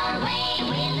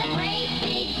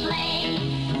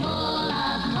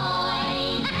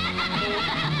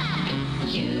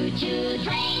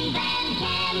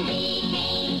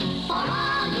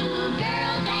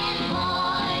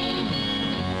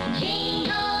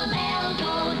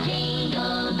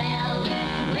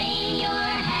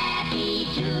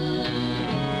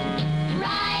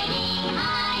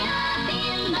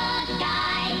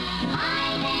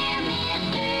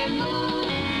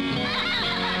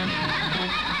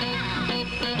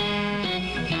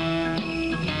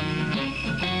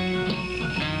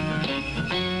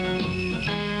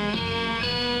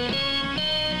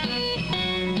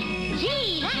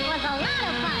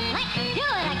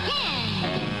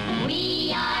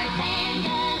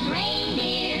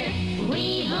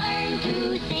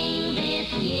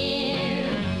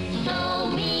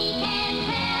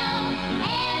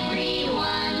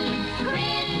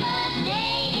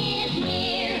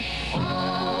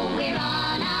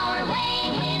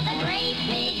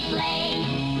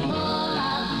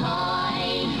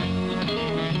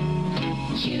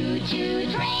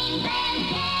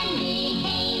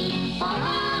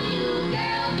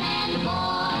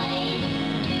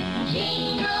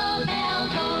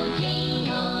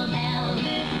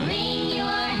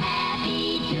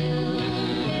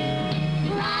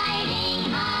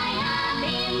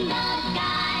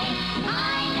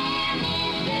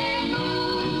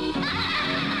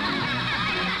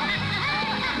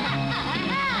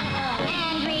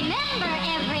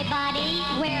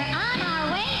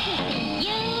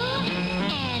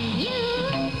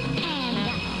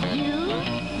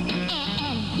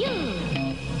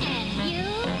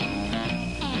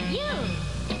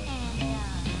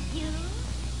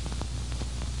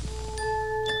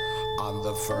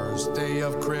 first day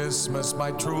of Christmas,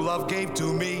 my true love gave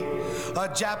to me a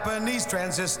Japanese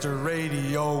transistor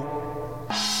radio.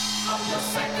 On the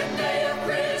second day of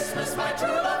Christmas, my true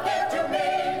love gave to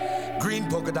me green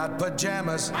polka dot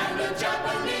pajamas and a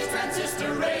Japanese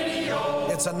transistor radio.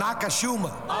 It's a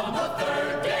Nakashima. On the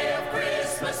third day of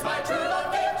Christmas, my true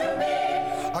love gave to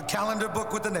me a calendar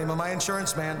book with the name of my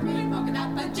insurance man. Green polka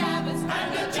dot pajamas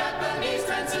and a Japanese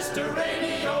transistor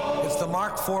radio. It's the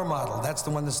Mark IV model. That's the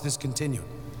one that's discontinued.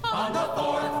 On the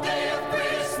fourth day of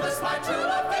Christmas, my true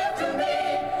love gave to me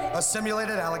a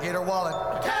simulated alligator wallet,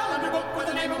 a calendar book with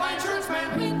the name of my insurance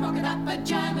man, green polka dot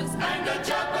pajamas, and a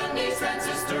Japanese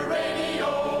transistor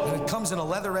radio. And it comes in a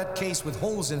leatherette case with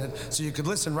holes in it, so you could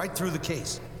listen right through the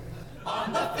case.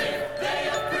 On the fifth day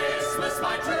of Christmas,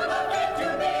 my true love gave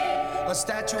to me a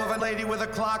statue of a lady with a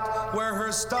clock where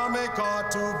her stomach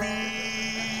ought to be.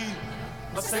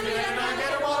 A simulated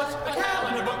alligator wallet, a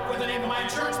calendar book with the name of my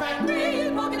insurance man,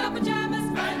 green polka dot pajamas,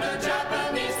 and a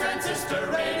Japanese transistor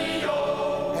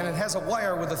radio. And it has a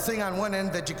wire with a thing on one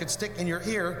end that you could stick in your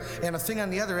ear and a thing on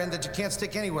the other end that you can't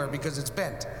stick anywhere because it's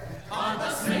bent. On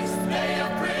the sixth day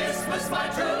of Christmas, my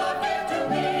true love gave to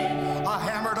me a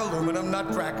hammered aluminum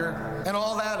nutcracker and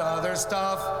all that other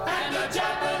stuff. And a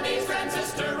Japanese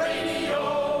transistor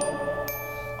radio.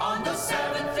 On the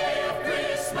seventh day of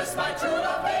Christmas, my true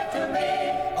love gave to me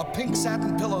a pink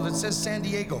satin pillow that says San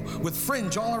Diego with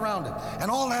fringe all around it and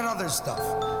all that other stuff.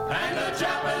 And a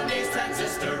Japanese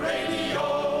transistor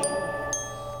radio.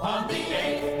 On the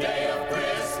eighth day of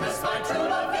Christmas, my true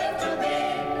love gave to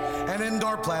me an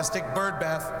indoor plastic bird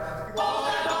bath, all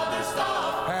that other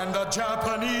stuff, and a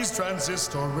Japanese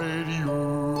transistor radio.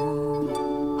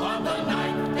 On the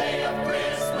ninth day of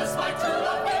Christmas, my true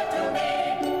love gave to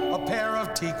me a pair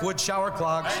of teakwood shower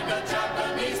clogs, and a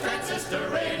Japanese transistor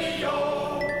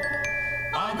radio.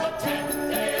 On the 10th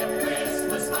day of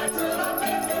Christmas, my true love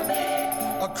gave to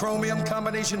me a chromium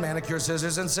combination manicure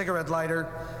scissors and cigarette lighter,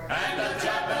 and a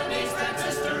Japanese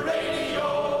transistor radio.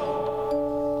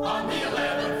 On the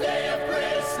 11th day of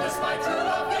Christmas, my true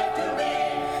love gave to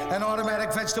me an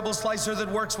automatic vegetable slicer that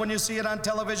works when you see it on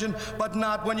television, but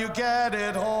not when you get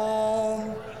it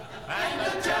home. And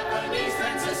a Japanese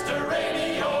transistor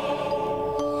radio.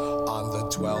 On the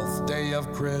 12th day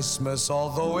of Christmas,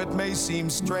 although it may seem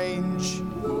strange,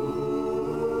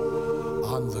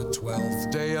 on the 12th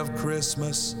day of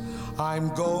Christmas, I'm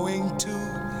going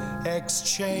to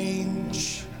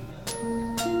exchange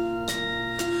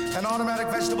an automatic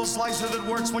vegetable slicer that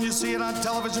works when you see it on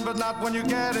television, but not when you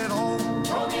get it home.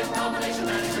 Chromium combination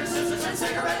manicure scissors and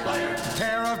cigarette lighter.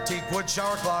 Pair of teakwood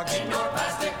shower clogs. Indoor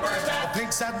plastic bird bath. A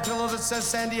pink satin pillow that says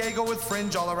San Diego with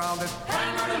fringe all around it.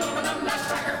 Hammered aluminum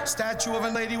nutcracker. Statue of a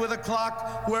lady with a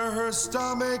clock where her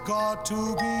stomach ought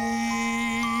to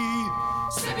be.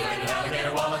 Simulated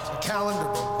alligator wallet. A calendar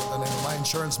book with the name of my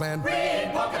insurance man.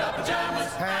 Green polka dot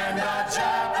pajamas. And a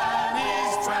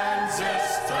Japanese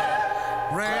transistor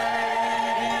radio.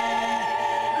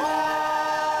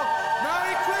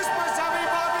 Merry Christmas,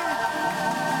 everybody!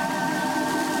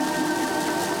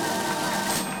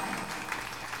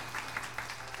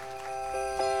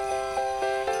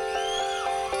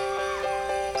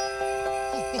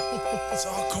 It's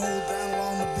all cold down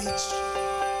along the beach.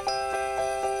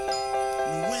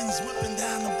 And the wind's whipping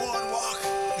down the boardwalk.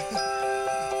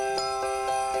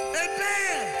 Hey,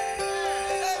 Ben!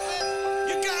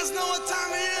 You guys know what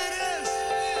time of year it is?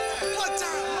 What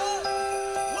time?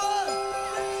 What?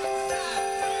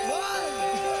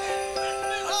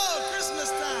 Oh, Christmas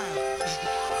time.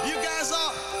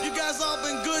 You guys all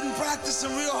been good and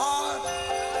practicing real hard?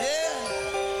 Yeah.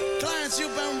 Clarence,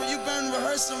 you've been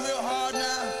rehearsing real hard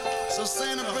now. So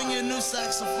Santa, bring you a new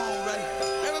saxophone, right?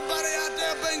 Everybody out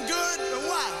there been good or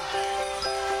what?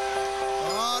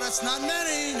 Oh, that's not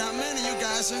many. You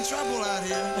guys in trouble out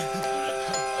here.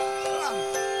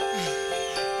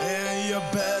 And you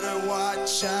better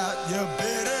watch out. You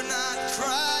better not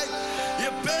cry. You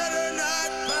better not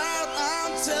pout.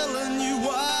 I'm telling you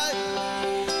why.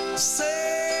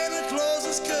 Santa Claus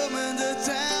is coming to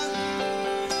town.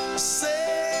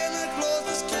 Santa Claus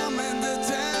is coming to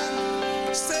town.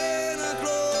 Santa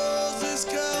Claus is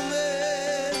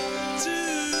coming to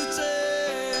town.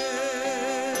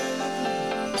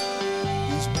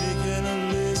 He's making a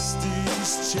list,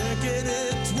 he's checking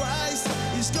it twice.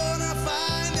 He's gonna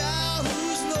find out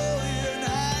who's naughty or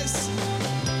nice.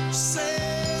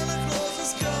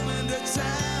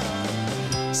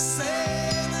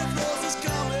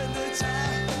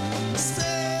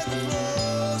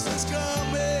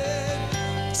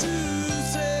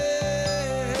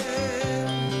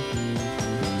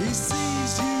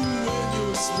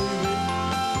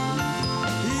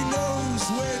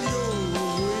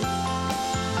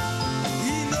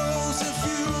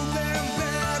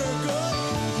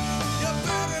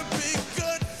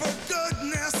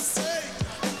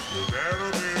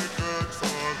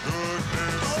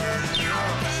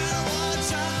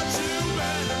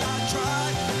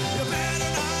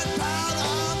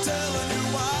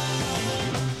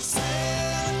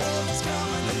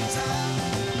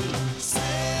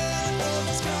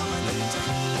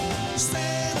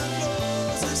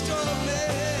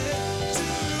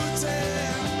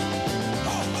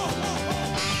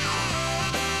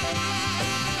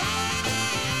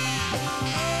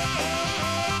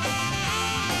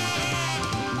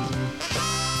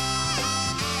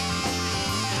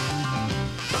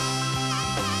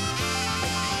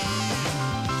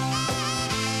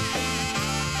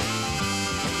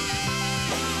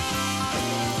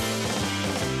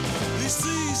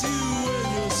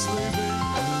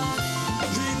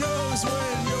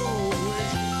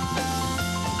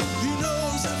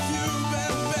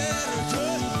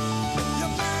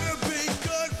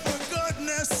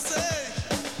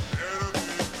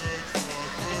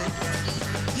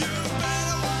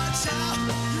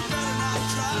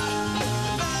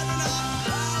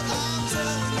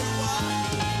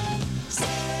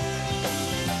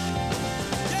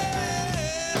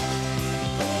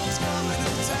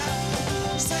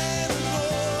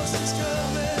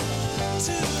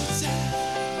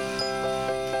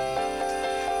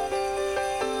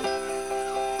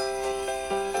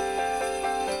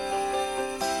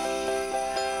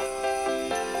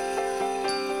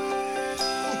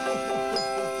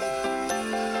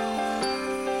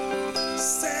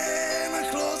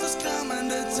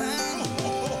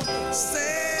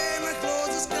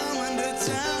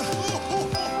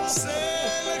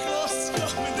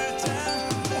 coming to town.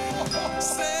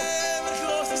 Santa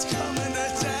Claus is coming to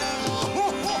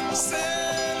town.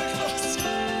 Santa Claus is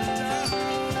coming to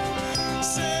town.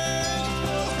 Santa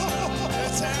Claus is coming to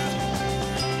town.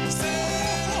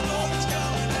 Santa Claus is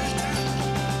coming to town.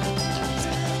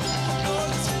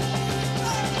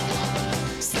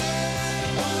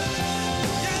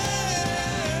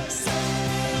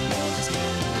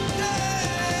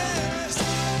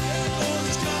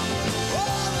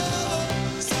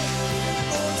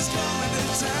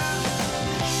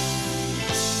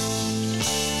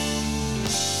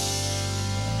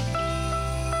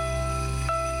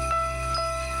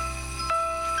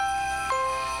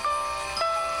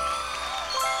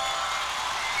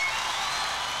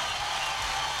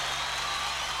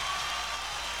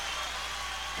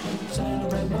 Santa,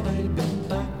 bring my baby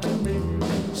back to me.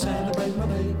 Santa, bring my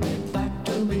baby back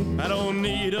to me. I don't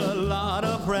need a lot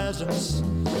of presents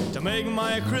to make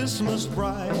my Christmas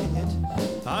bright.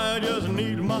 I just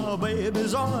need my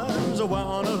baby's arms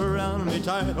wound around me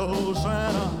tight. Oh,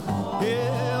 Santa,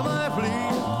 hear my plea.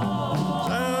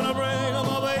 Santa, bring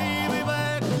my baby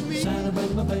back to me. Santa,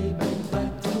 bring my baby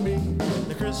back to me.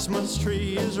 The Christmas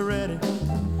tree is ready.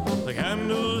 The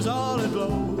candles all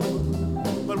aglow.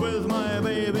 But with my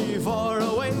baby far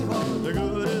away, what the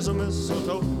good is a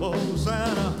mistletoe? Oh,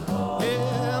 Santa,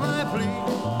 hear my plea.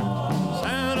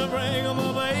 Santa, bring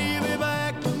my baby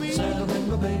back to me. Santa, bring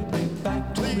my baby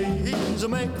back to me. Please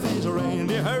make these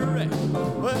reindeer hurry.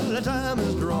 Well, the time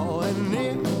is drawing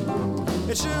near.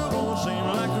 It sure won't seem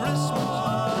like Christmas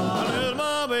unless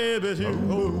my baby's here.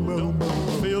 Oh, well,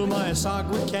 fill my sock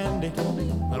with candy,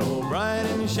 an old bright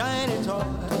and shiny toy.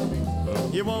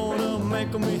 You wanna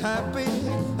make me happy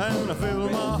and fill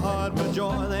my heart with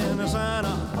joy. Then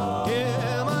Santa,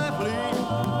 hear my plea.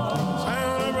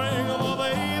 Santa, bring my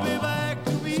baby back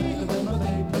to me.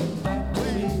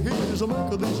 Please make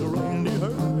this reindeer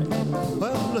hurry.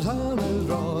 Well, the time is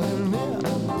drawing near.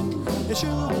 It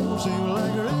sure won't seem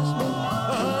like Christmas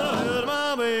unless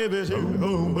my baby's here.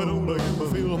 Oh, but don't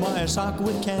fill my sock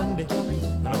with candy,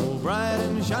 an old bright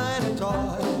and shiny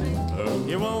toy.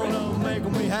 You wanna make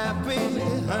me happy and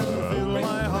fill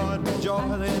my heart with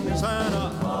joy. Then Santa,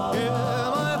 hear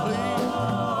my plea.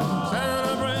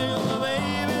 Santa, bring my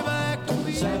baby back to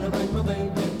me. Santa, bring my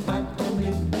baby back to me.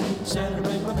 Santa,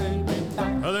 bring my baby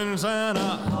back. Then Santa,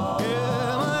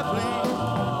 hear my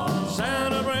plea.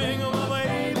 Santa, bring my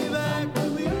baby back to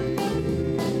me.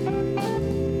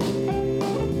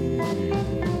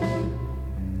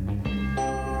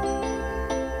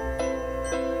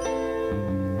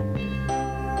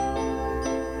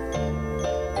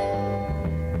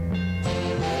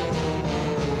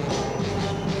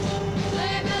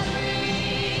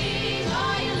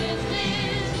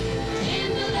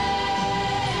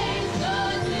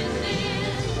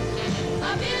 A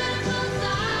beautiful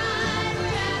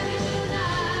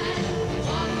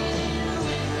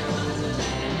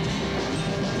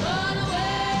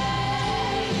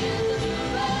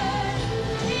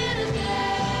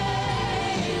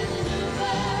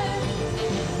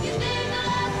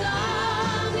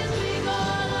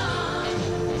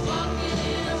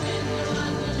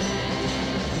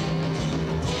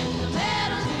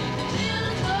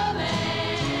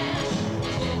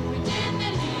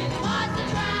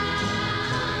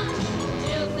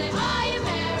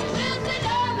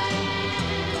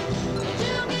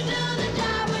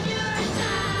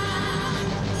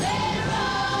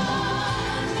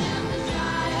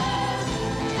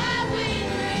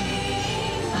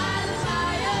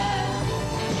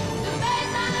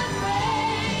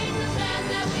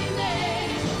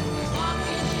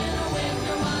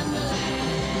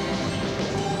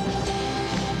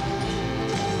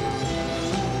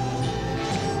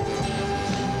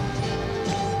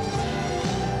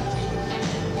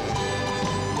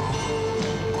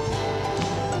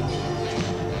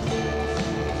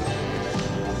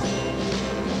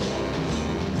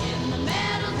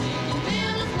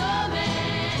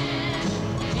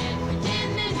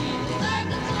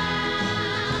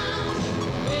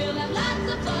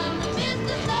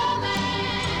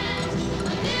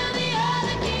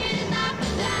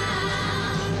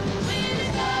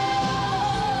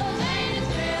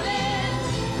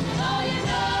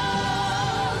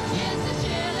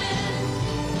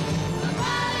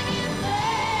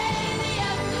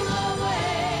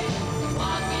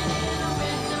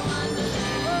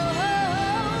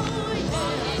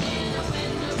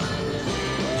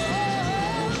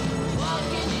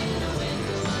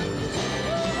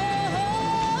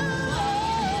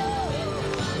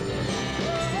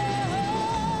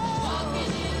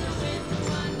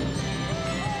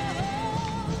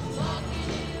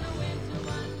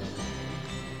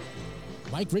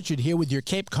Mike Richard here with your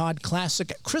Cape Cod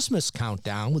Classic Christmas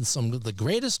Countdown with some of the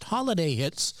greatest holiday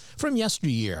hits from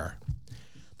yesteryear.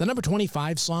 The number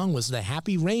 25 song was The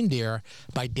Happy Reindeer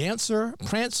by Dancer,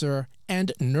 Prancer,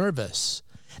 and Nervous.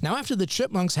 Now, after the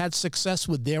Chipmunks had success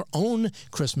with their own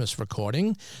Christmas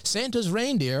recording, Santa's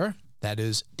Reindeer, that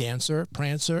is Dancer,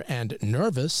 Prancer, and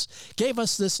Nervous, gave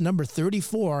us this number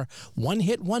 34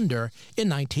 one-hit wonder in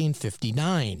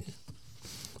 1959.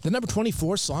 The number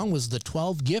 24 song was The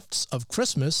 12 Gifts of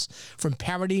Christmas from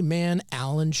parody man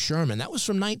Alan Sherman. That was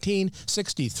from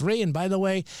 1963, and by the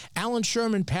way, Alan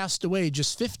Sherman passed away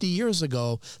just 50 years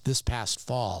ago this past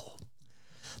fall.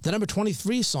 The number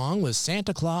 23 song was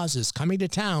Santa Claus is Coming to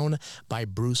Town by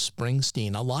Bruce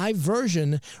Springsteen, a live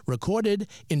version recorded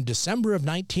in December of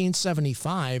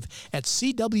 1975 at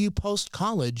C.W. Post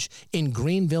College in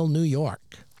Greenville, New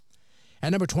York. At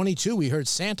number 22, we heard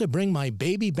Santa Bring My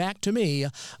Baby Back to Me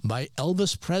by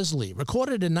Elvis Presley,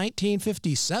 recorded in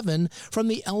 1957 from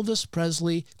the Elvis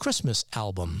Presley Christmas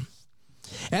album.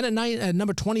 And at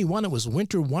number 21, it was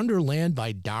Winter Wonderland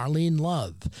by Darlene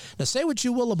Love. Now, say what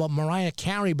you will about Mariah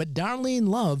Carey, but Darlene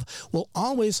Love will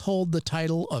always hold the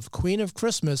title of Queen of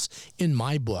Christmas in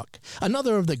my book.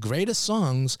 Another of the greatest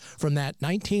songs from that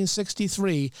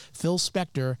 1963 Phil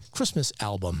Spector Christmas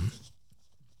album.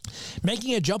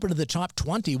 Making a jump into the top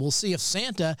 20, we'll see if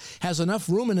Santa has enough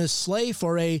room in his sleigh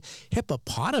for a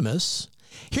hippopotamus.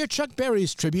 Hear Chuck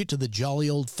Berry's tribute to the jolly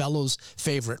old fellow's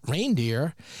favorite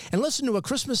reindeer, and listen to a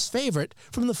Christmas favorite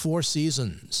from the Four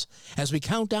Seasons as we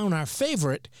count down our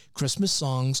favorite Christmas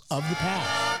songs of the past.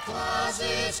 Santa Claus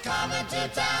is coming to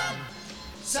town.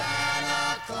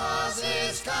 Santa Claus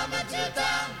is coming to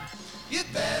town. You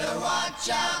better watch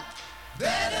out,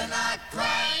 better not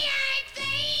cry.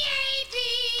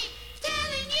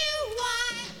 Telling you why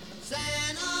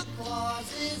Santa Claus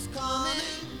is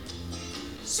coming.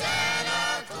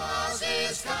 Santa Claus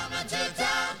is coming to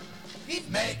town. He's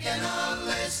making a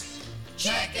list,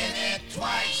 checking it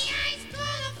twice. He's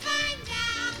gonna find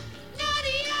out,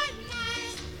 naughty or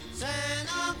nice.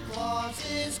 Santa Claus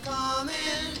is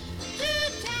coming to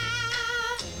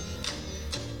town.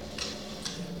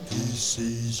 He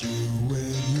sees you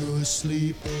when you're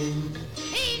sleeping.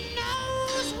 He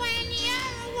knows when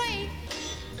you're awake.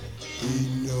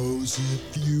 He knows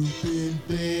if you've been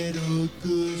bad or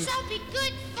good. So be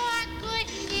good for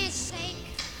goodness sake.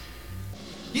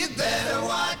 You better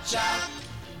watch out,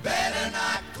 better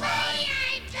not cry.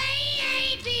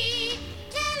 Baby,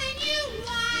 telling you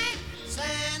why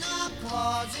Santa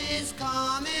Claus is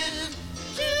coming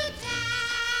to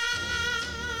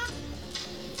town.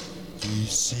 He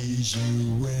sees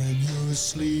you when you're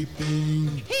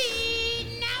sleeping.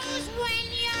 He knows when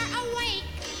you're awake.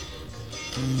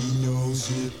 He knows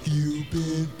if you've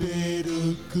been bad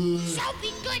or good. So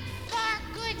be good for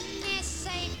goodness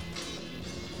sake.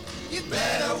 You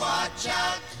better watch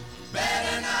out,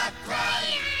 better not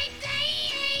cry.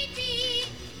 Baby,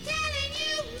 telling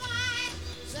you why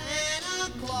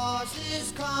Santa Claus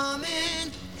is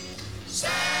coming.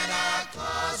 Santa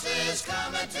Claus is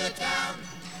coming to town.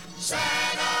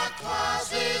 Santa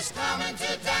Claus is coming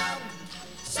to town.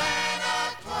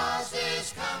 Santa Claus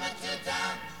is coming to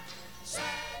town.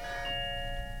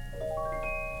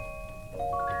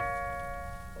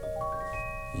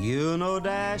 You know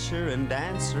Dasher and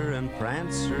Dancer and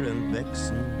Prancer and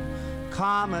Vixen,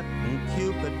 Comet and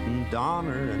Cupid and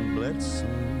Donner and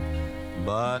Blitzen.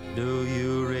 But do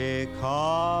you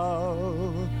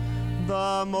recall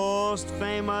the most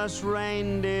famous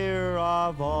reindeer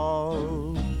of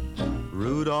all?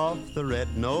 Rudolph the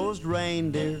red-nosed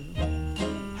reindeer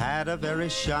had a very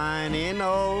shiny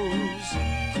nose,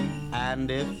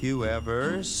 and if you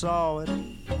ever saw it,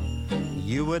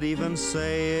 you would even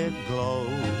say it glows.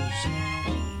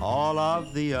 All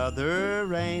of the other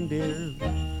reindeer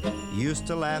used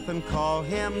to laugh and call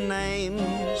him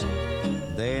names.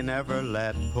 They never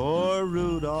let poor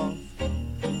Rudolph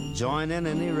join in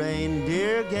any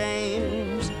reindeer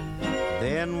games.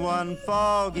 Then one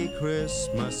foggy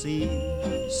Christmas Eve,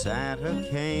 Santa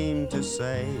came to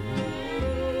say,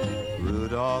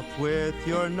 Rudolph, with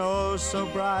your nose so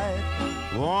bright,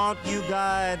 won't you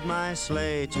guide my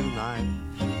sleigh tonight?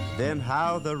 Then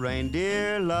how the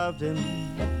reindeer loved him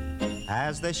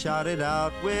as they shouted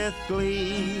out with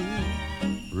glee,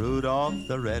 Rudolph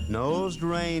the red-nosed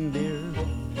reindeer,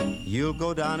 you'll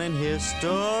go down in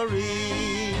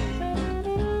history.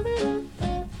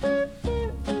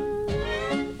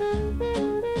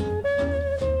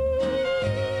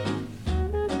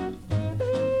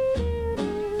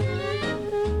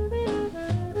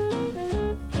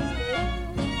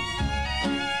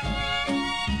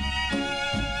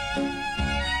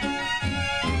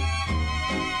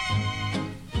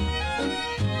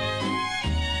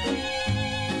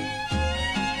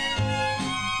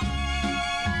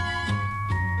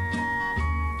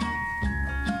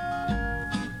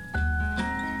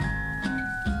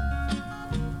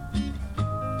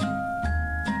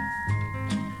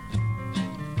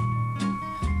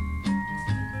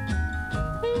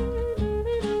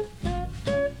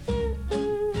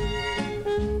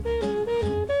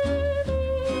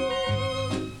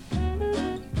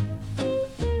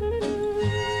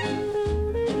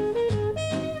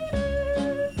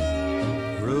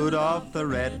 Rudolph the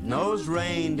red-nosed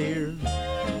reindeer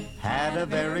had a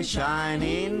very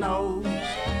shiny nose,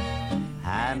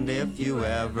 and if you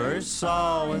ever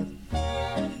saw it,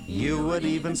 you would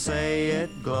even say it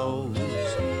glows.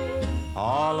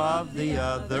 All of the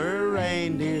other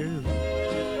reindeer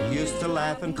used to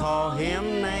laugh and call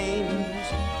him names.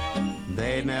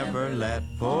 They never let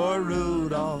poor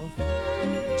Rudolph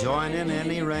join in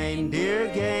any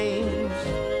reindeer games.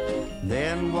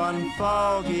 Then one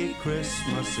foggy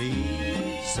Christmas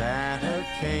Eve, Santa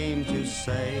came to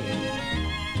say,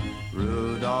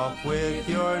 Rudolph, with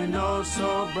your nose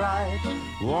so bright,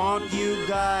 won't you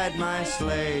guide my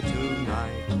sleigh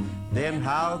tonight? Then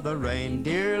how the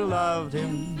reindeer loved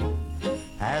him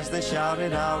as they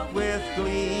shouted out with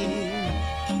glee,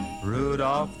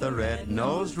 Rudolph the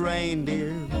red-nosed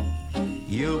reindeer,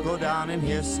 you'll go down in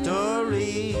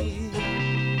history.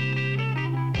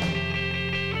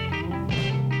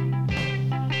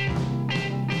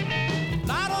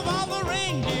 Out of all the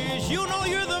reindeers, you know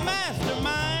you're the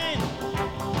mastermind.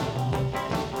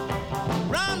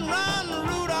 Run, run,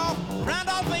 Rudolph,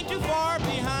 Randolph ain't too far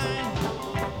behind.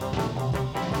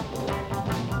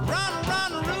 Run,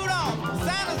 run, Rudolph,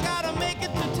 Santa's gotta make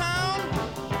it to town.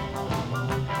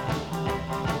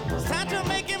 Santa,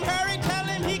 make him hurry, tell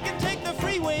him he can take the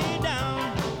freeway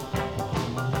down.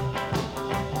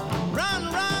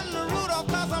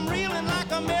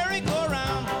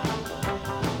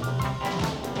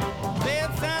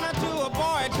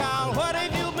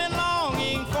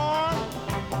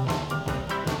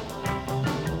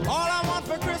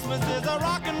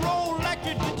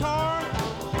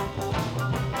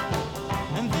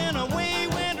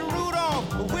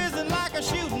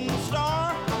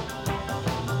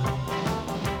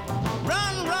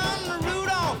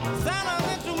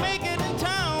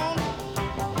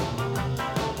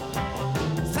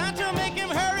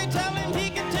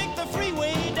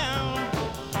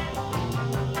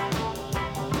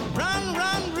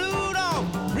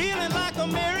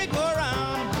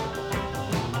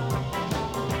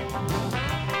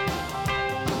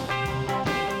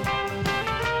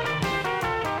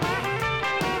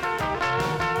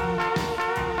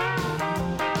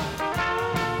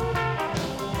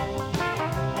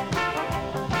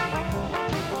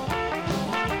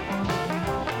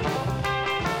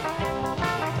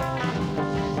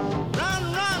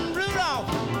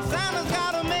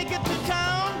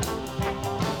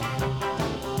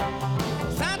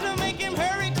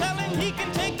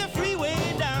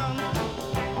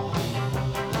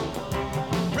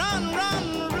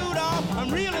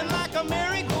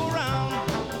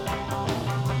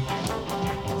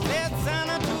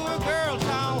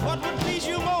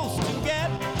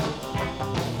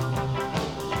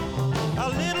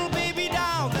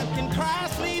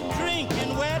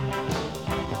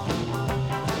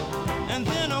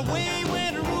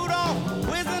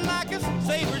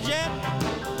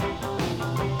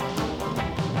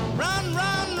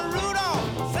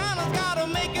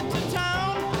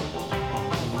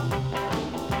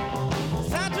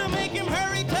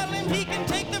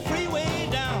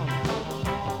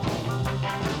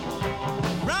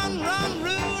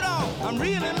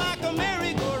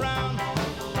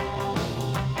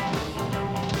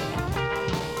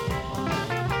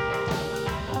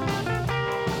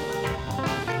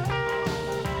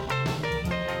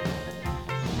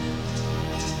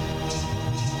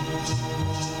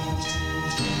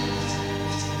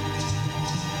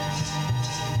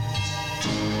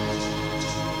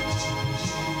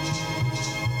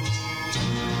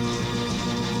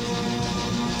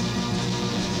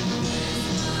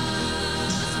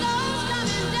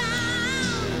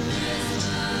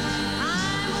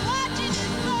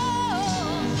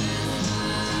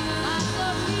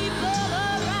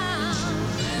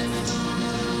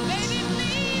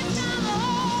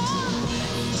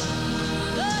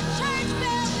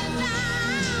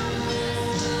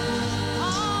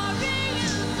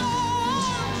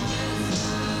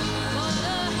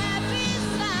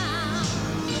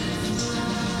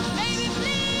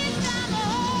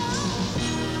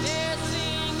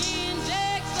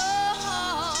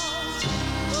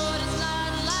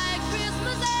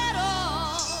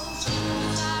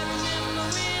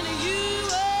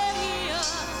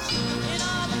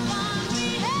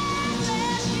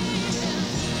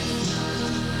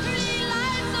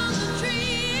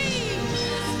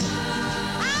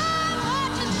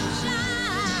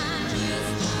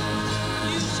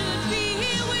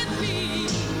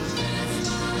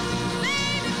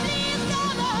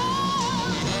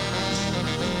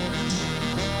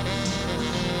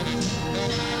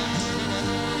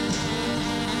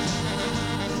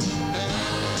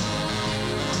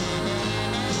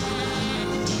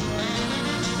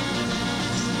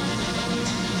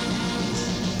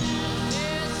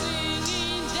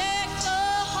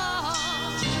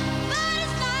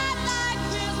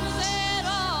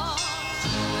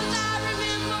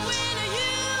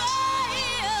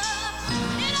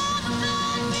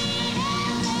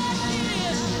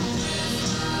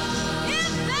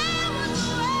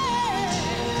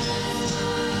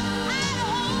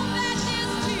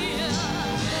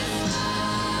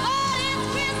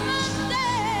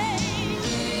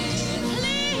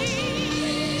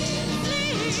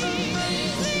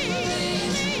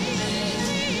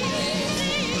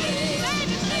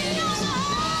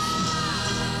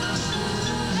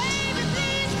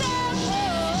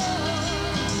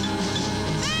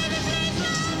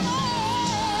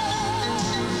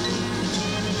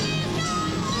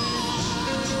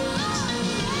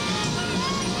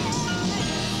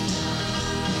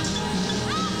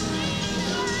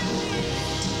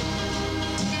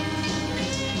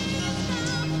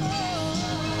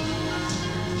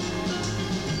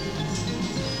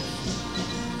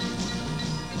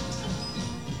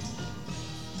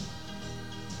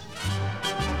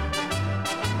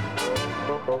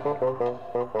 I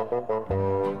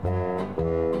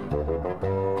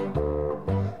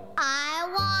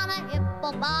want a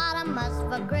hippopotamus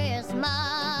for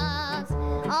Christmas.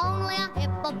 Only a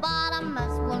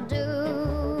hippopotamus will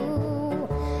do.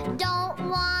 Don't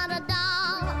want a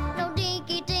doll, no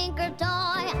dinky tinker toy.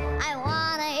 I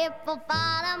want a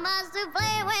hippopotamus to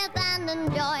play with and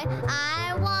enjoy.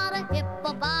 I want a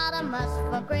hippopotamus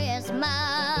for Christmas.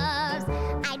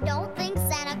 I don't think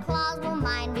Santa Claus will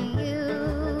mind you.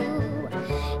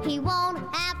 He won't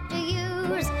have to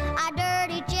use a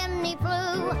dirty chimney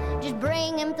flue. Just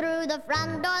bring him through the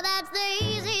front door, that's the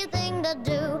easy thing to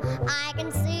do. I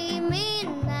can see me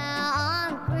now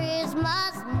on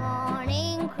Christmas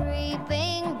morning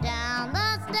creeping down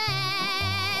the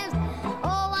stairs.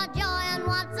 Oh, what joy and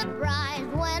what surprise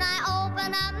when I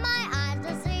open up my eyes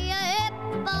to see a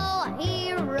hippo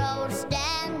hero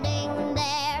standing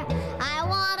there. I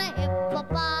want a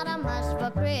hippopotamus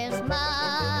for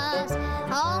Christmas.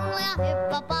 Only a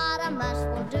hippopotamus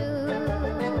will do.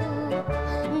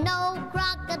 No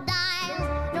crocodiles,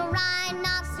 no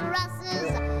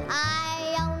rhinoceroses.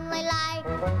 I only like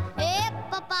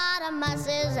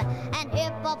hippopotamuses, and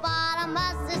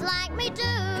hippopotamuses like me too.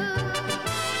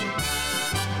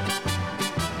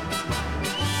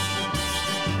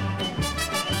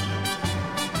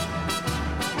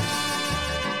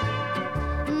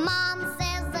 Mom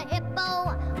says the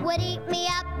hippo would eat me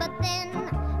up, but then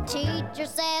teacher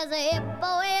says a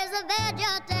hippo is a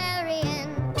vegetarian.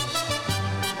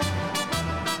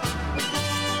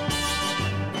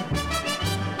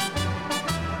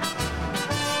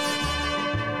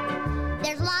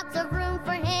 There's lots of room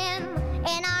for him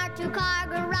in our two-car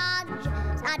garage.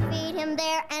 I'd feed him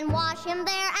there and wash him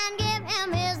there and give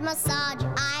him his massage.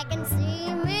 I can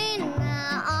see me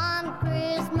now on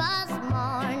Christmas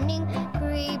morning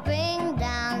creeping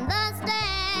down the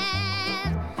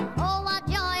stairs. Oh, what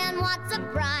joy and what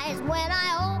surprise when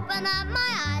I open up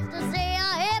my eyes to see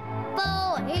a hippo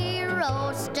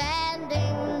hero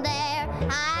standing there.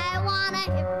 I want a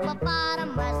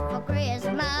hippopotamus for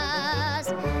Christmas.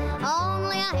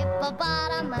 Only a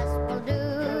hippopotamus will do.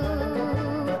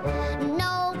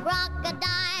 No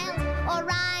crocodiles or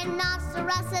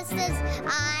rhinoceroses.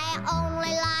 I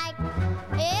only like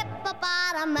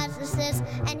hippopotamuses,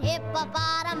 and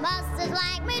hippopotamuses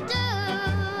like me too.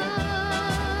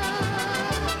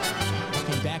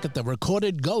 Looking back at the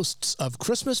recorded ghosts of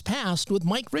Christmas past with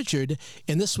Mike Richard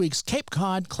in this week's Cape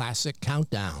Cod Classic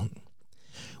Countdown.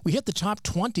 We hit the top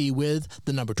 20 with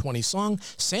the number 20 song,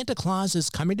 Santa Claus is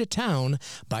Coming to Town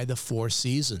by the Four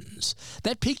Seasons.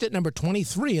 That peaked at number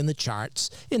 23 in the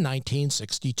charts in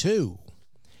 1962.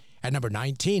 At number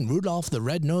 19, Rudolph the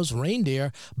Red-Nosed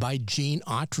Reindeer by Gene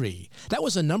Autry. That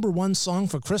was a number 1 song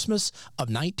for Christmas of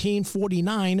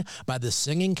 1949 by the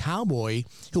Singing Cowboy,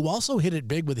 who also hit it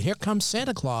big with Here Comes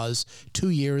Santa Claus 2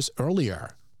 years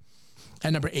earlier.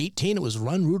 At number 18, it was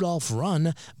Run, Rudolph,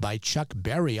 Run by Chuck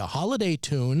Berry, a holiday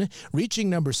tune,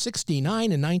 reaching number 69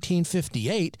 in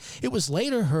 1958. It was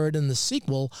later heard in the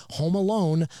sequel, Home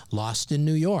Alone, Lost in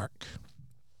New York.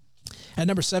 At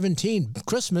number 17,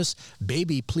 Christmas,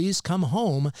 Baby Please Come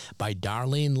Home by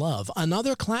Darlene Love,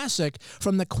 another classic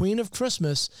from the Queen of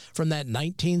Christmas from that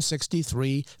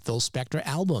 1963 Phil Spector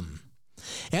album.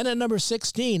 And at number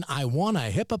 16, I Want a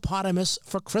Hippopotamus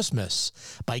for Christmas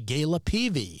by Gayla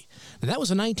Peavy. Now, that was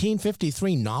a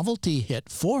 1953 novelty hit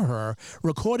for her,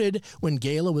 recorded when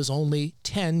Gayla was only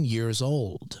 10 years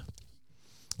old.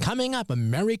 Coming up, a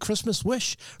Merry Christmas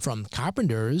Wish from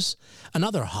Carpenters,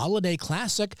 another holiday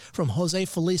classic from Jose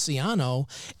Feliciano,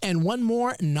 and one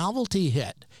more novelty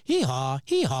hit, Hee-haw,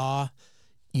 Hee-haw.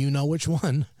 You know which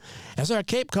one. As our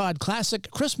Cape Cod Classic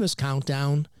Christmas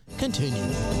Countdown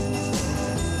continues.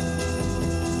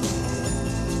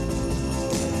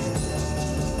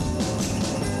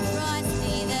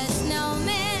 Frosty the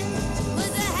Snowman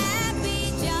was a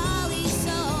happy, jolly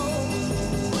soul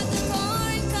with a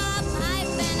corncob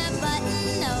pipe and a button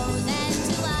nose and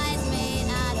 2 eyes made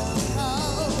out of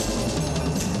coal.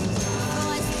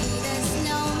 Frosty the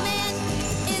Snowman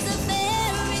is a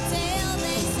fairy tale,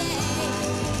 they say.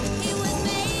 He was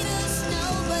made of snow,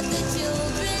 but the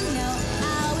children know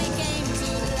how he came to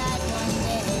life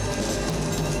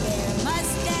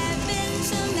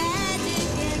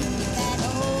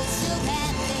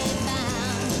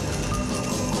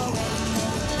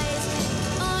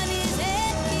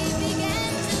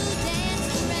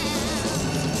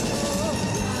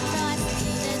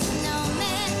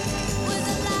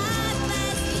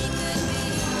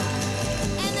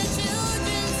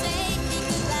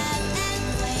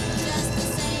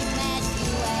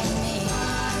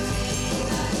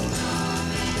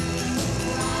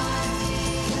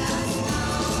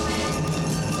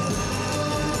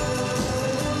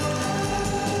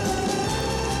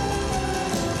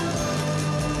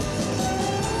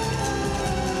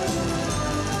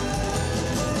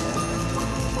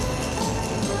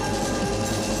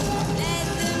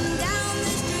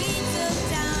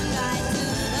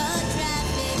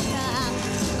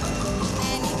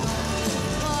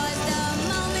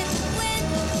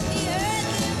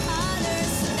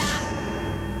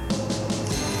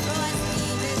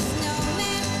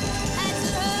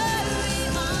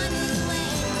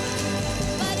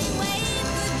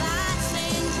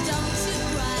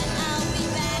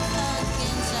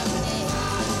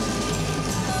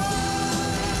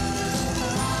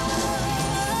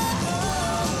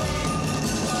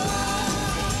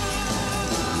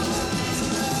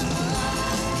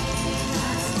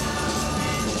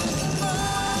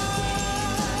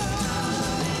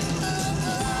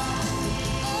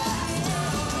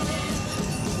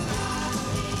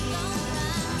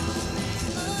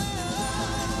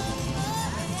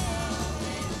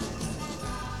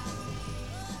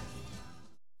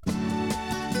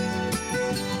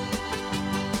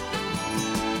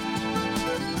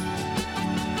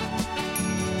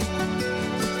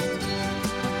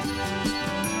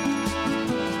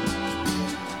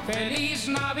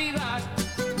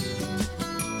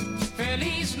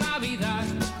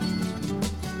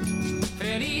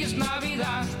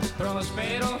Navidad,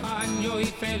 próspero año y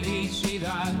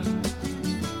felicidad.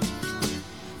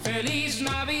 Feliz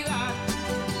Navidad,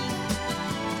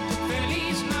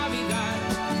 feliz Navidad,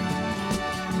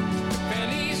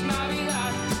 feliz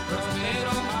Navidad,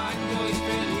 próspero año y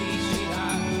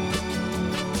felicidad.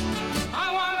 I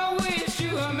wanna wish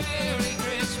you a Merry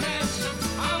Christmas.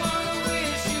 I wanna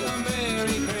wish you a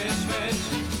Merry Christmas.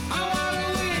 I wanna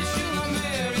wish you a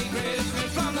Merry Christmas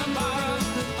from the bottom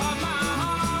of my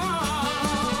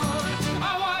heart.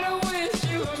 I wanna wish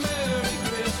you a Merry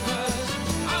Christmas.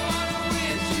 I wanna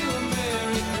wish you a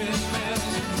Merry Christmas.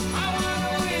 I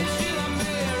wanna wish you a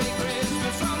Merry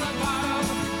Christmas from the bottom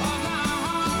of my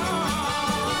heart.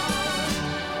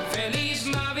 Feliz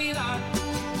Navidad.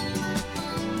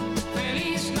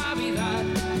 Feliz Navidad.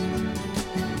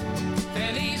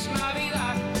 Feliz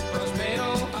Navidad. Próspero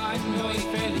año y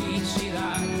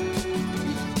felicidad.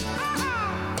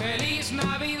 Feliz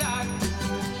Navidad.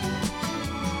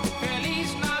 Feliz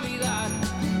Navidad.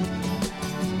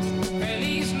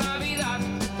 Feliz Navidad.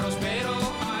 Próspero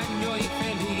año y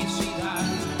felicidad.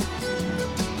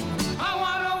 I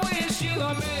wanna wish you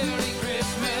a Merry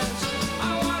Christmas.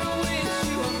 I wanna wish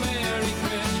you a Merry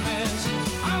Christmas.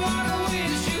 I wanna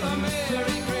wish you a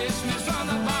Merry Christmas from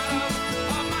the bottom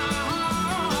of my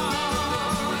heart.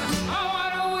 I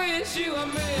wanna wish you a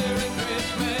Merry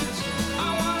Christmas. I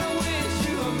wanna wish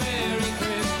you a Merry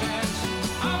Christmas.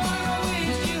 I wanna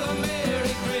wish you a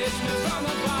Merry Christmas from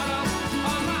the bottom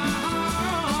of my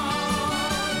heart.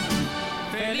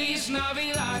 Feliz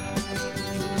Navidad.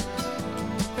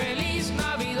 Feliz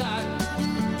Navidad.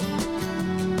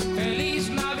 Feliz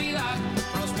Navidad.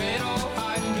 Próspero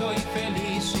año y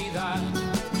felicidad.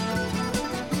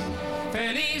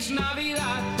 Feliz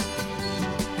Navidad.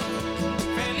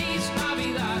 Feliz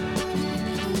Navidad.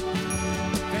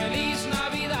 Feliz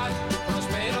Navidad.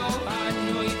 Próspero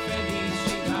año y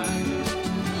felicidad.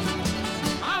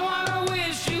 I wanna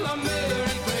wish you a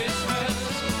Merry Christmas.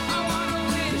 I wanna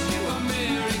wish you a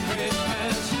Merry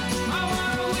Christmas. I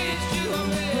wanna wish you a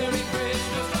Merry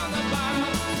Christmas from the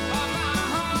bottom of my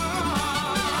heart.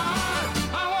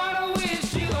 I wanna wish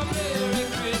you a Merry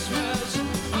Christmas.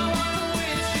 I wanna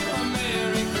wish you a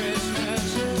Merry Christmas.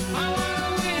 I wanna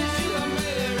wish you a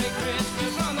Merry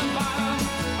Christmas from the bottom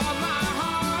of my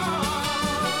heart.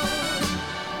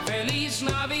 Feliz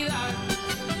Navidad.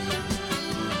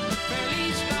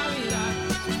 Feliz Navidad.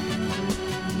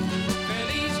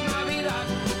 Feliz Navidad.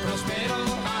 Próspero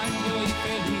año y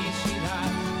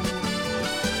felicidad.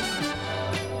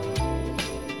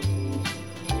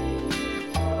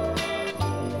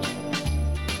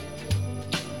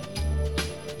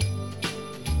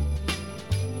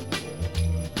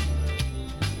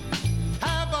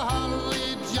 Have a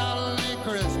holly jolly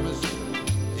Christmas.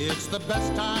 It's the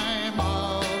best time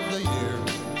of the year.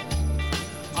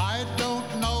 I don't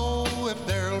know if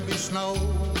there'll be snow,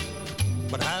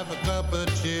 but have a cup of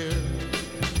cheer.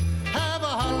 Have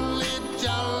a holly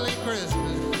jolly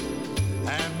Christmas.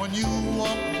 And when you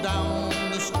walk down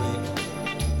the street,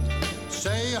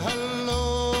 say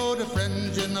hello to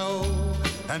friends you know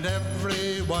and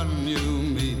everyone you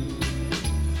meet.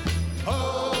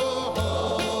 Oh,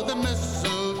 oh, the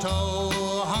mistletoe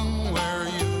hung where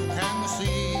you can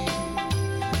see.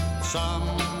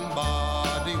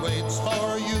 Somebody waits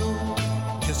for you.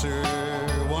 Kiss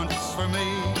her once for me.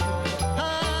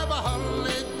 Have a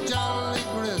holly jolly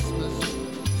Christmas.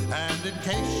 And in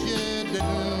case you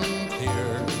didn't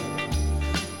hear,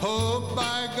 oh,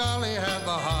 by golly, have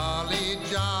a holly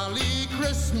jolly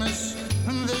Christmas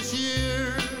this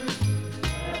year.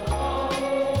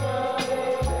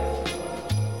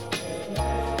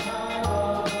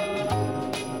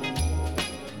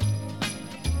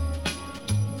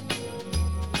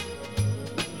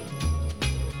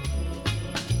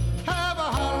 Have a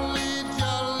holly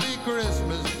jolly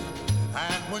Christmas.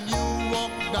 And when you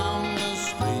walk down the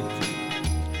street,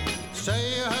 say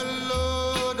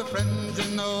hello to friends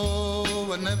you know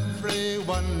and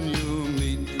everyone you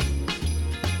meet.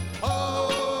 Oh,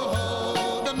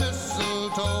 oh, the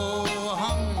mistletoe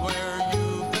hung where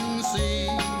you can see.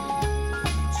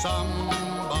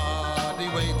 Somebody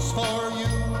waits for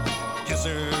you. Kiss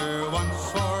her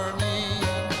once for me.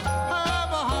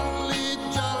 Have a holly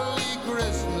jolly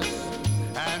Christmas.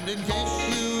 And in case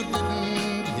you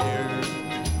didn't hear,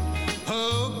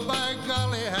 oh, by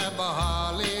golly, have a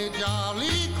holly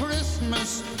jolly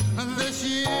Christmas this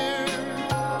year.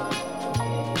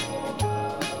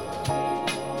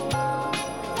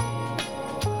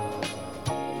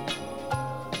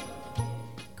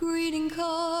 Greeting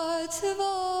cards have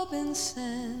all been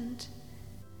sent.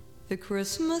 The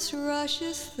Christmas rush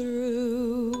is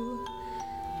through.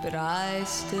 but I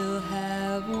still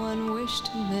have one wish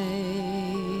to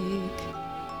make,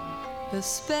 a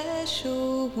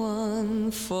special one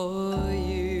for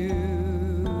you.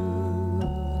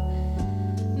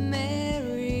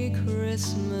 Merry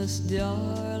Christmas,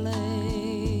 darling.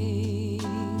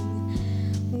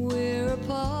 We're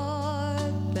apart,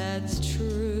 that's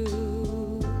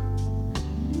true,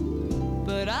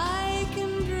 but I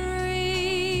can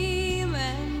dream,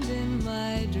 and in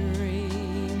my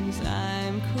dreams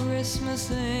I'm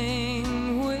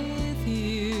Christmasing with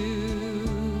you.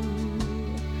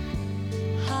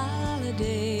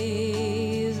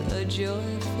 Holidays are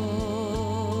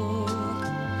joyful,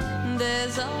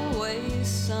 there's always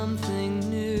something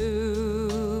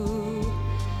new,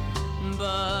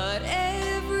 but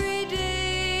every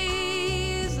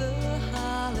day's a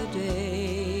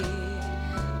holiday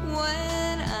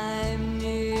when I'm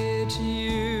near to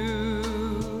you.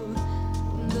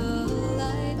 The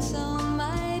lights on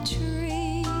my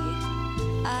tree,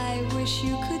 I wish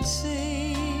you could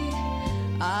see,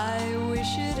 I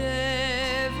wish it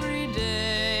every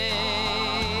day.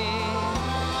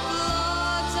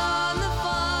 Logs on the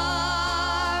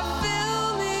fire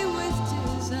fill me with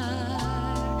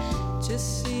desire to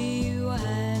see you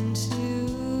and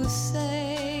to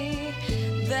say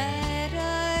that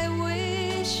I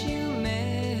wish you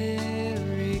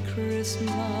Merry Christmas.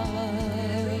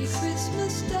 Merry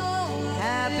Christmas, darling.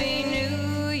 Happy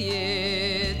New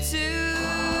Year too.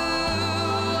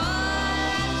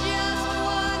 Just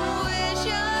one wish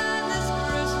on this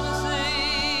Christmas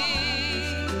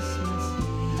Eve.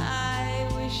 I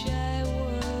wish I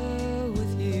were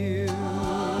with you.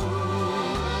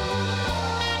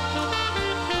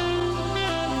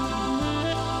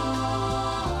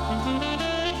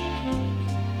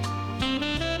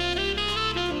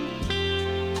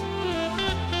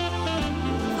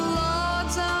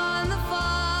 Logs on the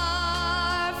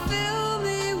fire fill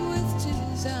me with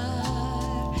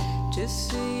desire to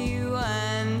see you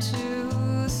and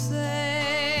to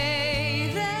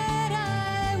say that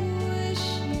I wish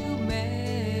you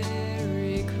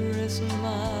Merry Christmas.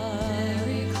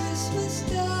 Merry Christmas,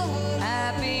 darling.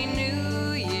 Happy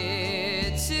New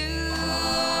Year too.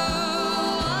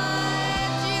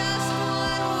 Just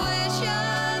one wish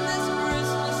on this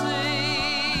Christmas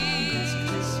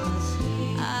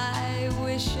Eve. I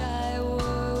wish I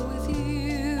were with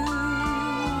you.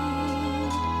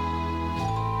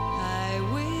 I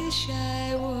wish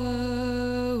I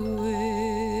were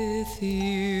with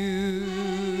you.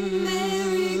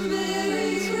 Merry,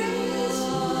 Merry Christmas.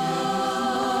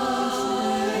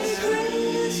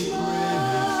 Merry Christmas,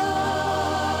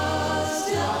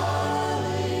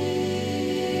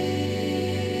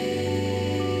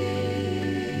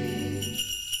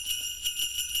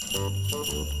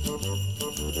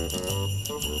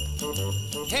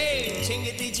 Hey,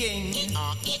 jingity jing,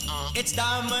 it's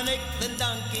Dominic the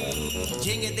donkey.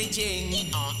 Jingity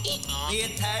jing, the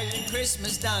Italian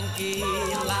Christmas donkey.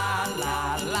 La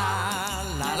la la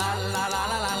la la la la la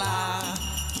la la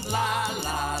la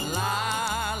la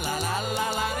la la la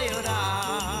la la.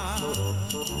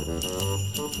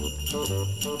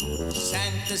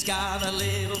 Santa's got a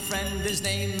little friend, his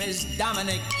name is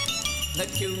Dominic, the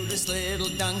cutest little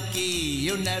donkey.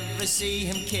 You never see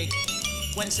him kick.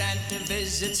 When Santa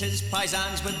visits his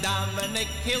paisans with Dominic,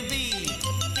 he'll be,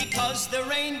 because the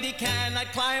reindeer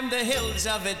cannot climb the hills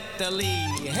of Italy.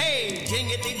 Hey,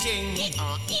 jingity jing,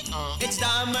 it's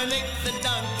Dominic the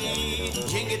donkey.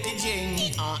 Jingity jing,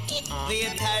 the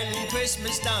Italian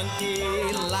Christmas donkey.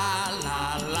 La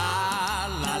la la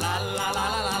la la la la la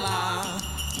la la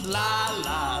la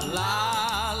la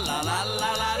la la la la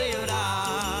la.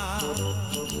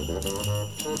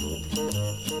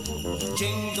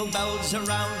 Jingle bells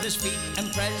around his feet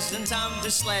and presents on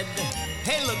the sled.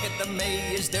 Hey, look at the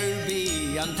Mayor's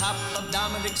Derby on top of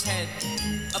Dominic's head.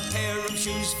 A pair of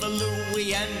shoes for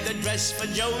Louis and a dress for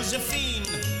Josephine.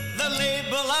 The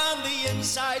label on the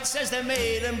inside says they're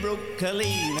made in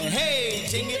Brooklyn. Hey,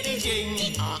 jingity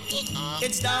jing,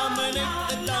 it's Dominic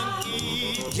the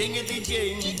donkey. Jingity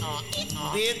jing,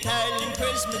 the Italian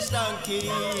Christmas donkey.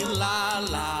 La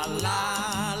la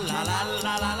la la la la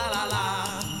la la la la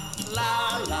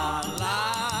la la la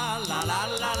la la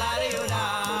la la.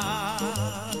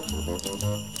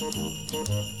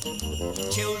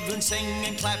 Children sing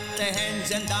and clap their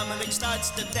hands and Dominic starts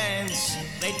to dance.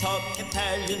 They talk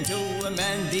Italian to him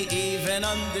and he even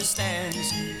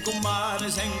understands.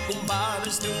 Kumaras and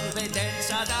kumbaras do they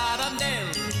dance ad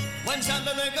arandel. When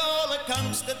Santa Nicola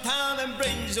comes to town and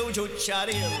brings Ojo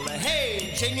Charil.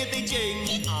 Hey, jingity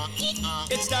jing.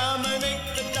 It's Dominic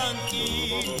the donkey.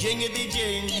 Jingity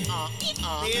jing.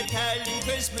 The Italian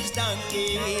Christmas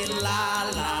donkey. La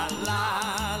la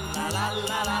la la la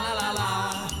la la la la.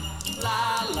 La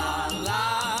la la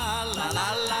la la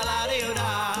la la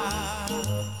da.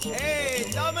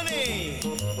 Hey, Dominic.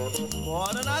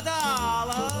 Buon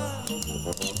Natale.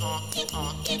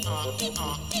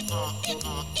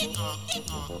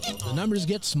 The numbers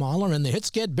get smaller and the hits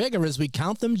get bigger as we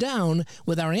count them down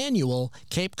with our annual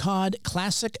Cape Cod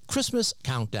Classic Christmas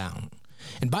Countdown.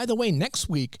 And by the way, next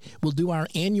week we'll do our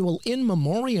annual In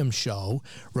Memoriam show,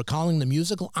 recalling the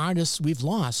musical artists we've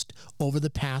lost over the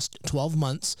past 12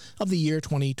 months of the year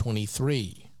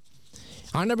 2023.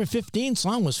 Our number 15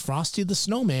 song was Frosty the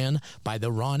Snowman by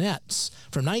the Ronettes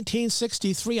from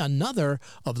 1963, another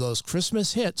of those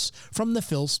Christmas hits from the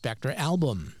Phil Spector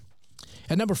album.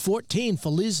 At number 14,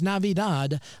 Feliz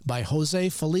Navidad by Jose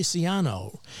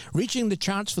Feliciano, reaching the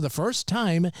charts for the first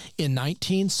time in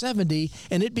 1970,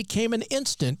 and it became an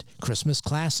instant Christmas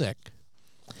classic.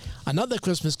 Another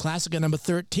Christmas classic at number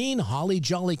 13, Holly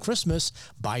Jolly Christmas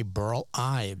by Burl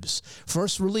Ives,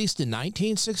 first released in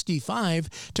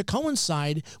 1965 to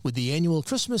coincide with the annual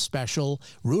Christmas special,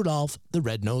 Rudolph the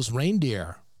Red-Nosed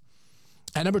Reindeer.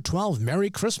 At number 12, Merry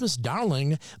Christmas,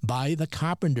 Darling by The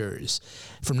Carpenters.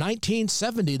 From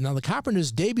 1970, now The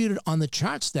Carpenters debuted on the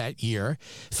charts that year,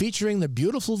 featuring the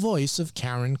beautiful voice of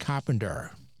Karen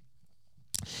Carpenter.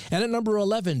 And at number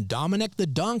 11, Dominic the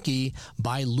Donkey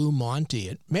by Lou Monte.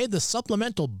 It made the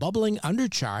supplemental bubbling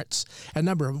undercharts at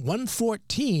number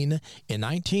 114 in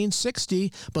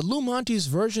 1960, but Lou Monte's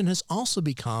version has also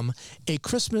become a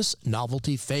Christmas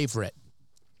novelty favorite.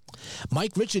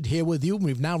 Mike Richard here with you.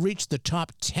 We've now reached the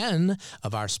top 10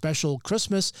 of our special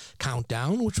Christmas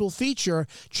countdown, which will feature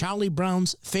Charlie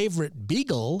Brown's favorite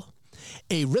Beagle,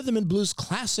 a rhythm and blues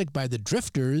classic by the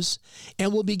Drifters,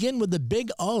 and we'll begin with the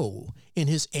Big O in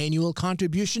his annual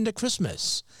contribution to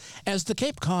Christmas, as the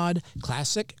Cape Cod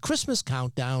Classic Christmas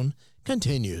Countdown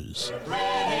continues.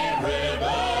 Pretty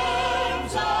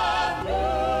ribbons of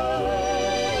blue.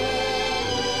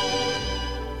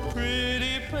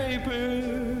 Pretty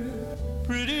paper,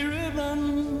 pretty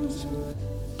ribbons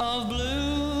of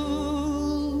blue.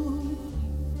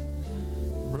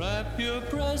 Wrap your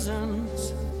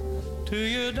presents to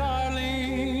your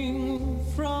darling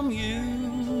from you.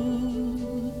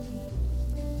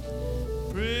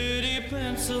 Pretty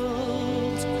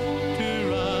pencils to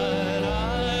write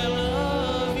I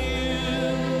love you.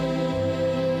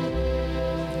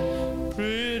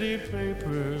 Pretty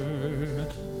paper,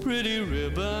 pretty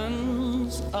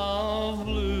ribbons of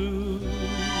blue.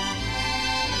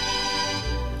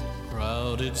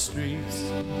 Crowded streets,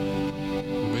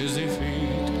 busy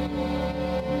feet,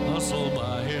 hustle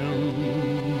by him.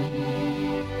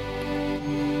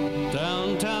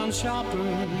 Downtown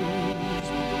shoppers,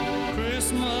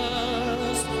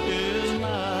 Christmas is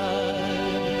nigh.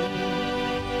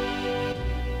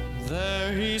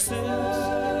 There he sits,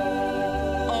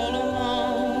 all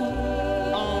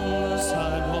alone on the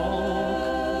sidewalk,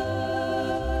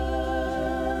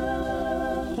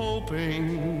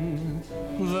 hoping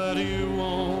that you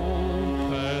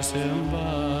won't pass him by.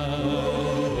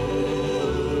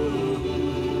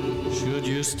 Should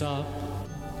you stop?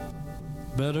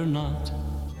 Better not,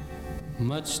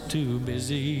 much too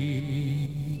busy.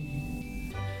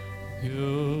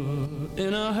 You're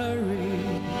in a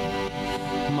hurry,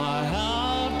 my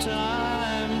how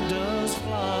time does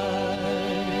fly.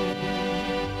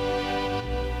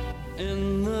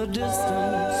 In the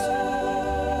distance,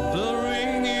 the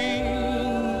ringing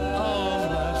of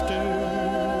laughter,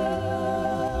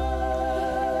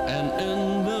 and in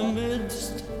the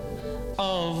midst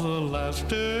of the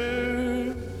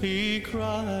laughter, he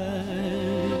cried.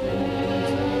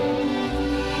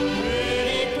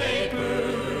 Pretty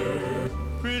paper,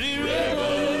 pretty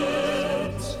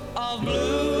ribbons of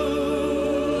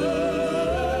blue.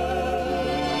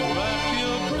 Wrap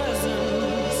your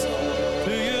presents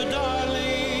to your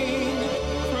darling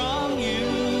from you.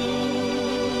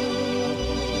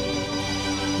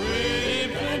 Pretty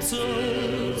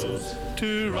pencils to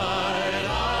write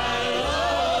I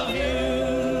love you.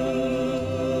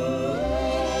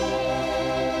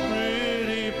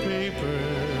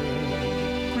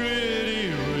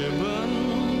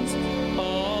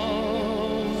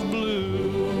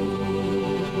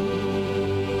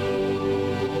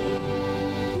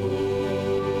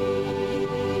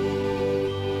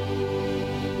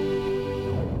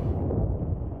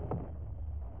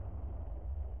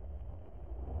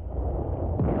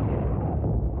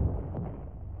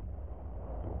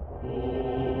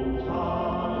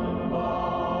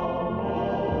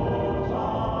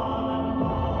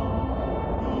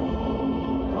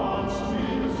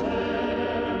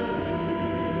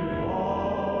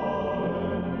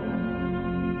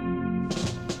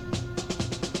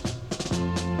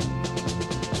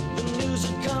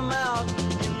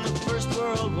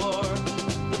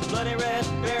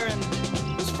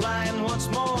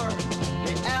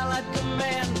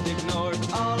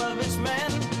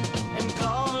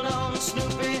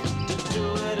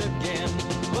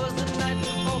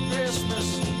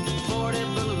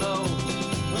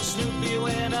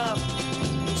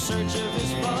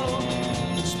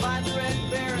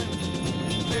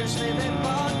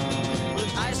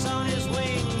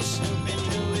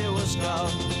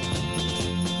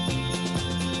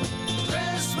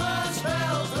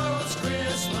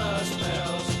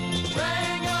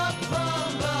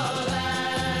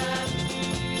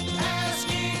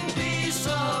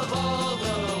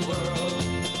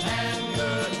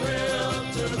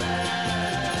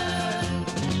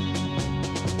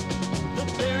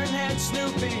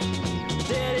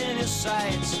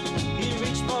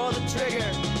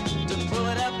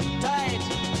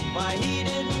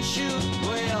 and shoot?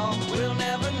 Well, we'll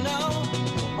never know.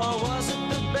 Or was it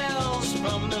the bells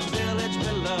from the village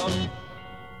below?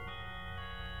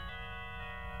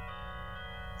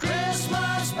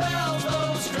 Christmas bells,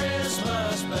 those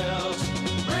Christmas bells,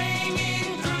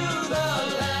 ringing through the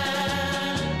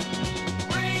land,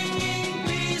 bringing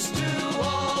peace to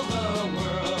all the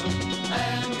world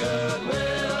and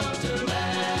goodwill to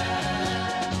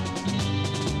man.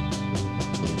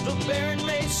 The Baron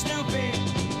made Snoopy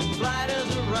fly to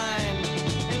the Rhine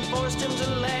and forced him to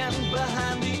land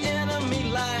behind the enemy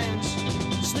lines.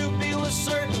 Snoopy was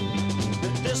certain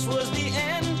that this was the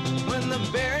end when the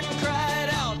Baron cried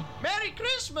out, Merry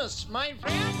Christmas, my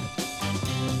friend.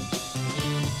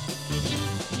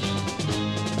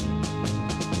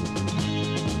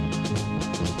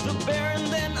 The Baron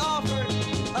then offered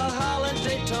a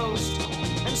holiday toast,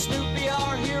 and Snoopy,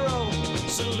 our hero,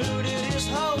 saluted his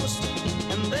host.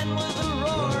 And then with a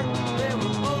roar, they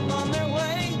were both on their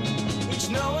way, each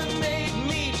knowing they'd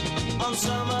meet on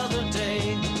some other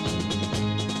day.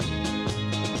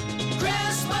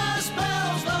 Christmas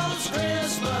bells, those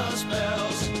Christmas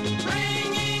bells,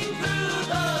 ringing through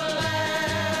the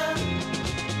land,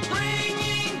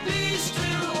 bringing peace to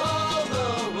all the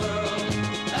world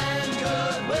and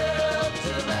goodwill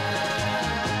to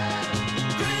man.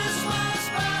 Christmas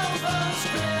bells, those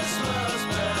Christmas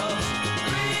bells,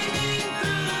 ringing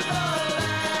through the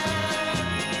land,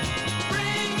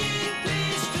 bringing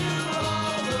peace to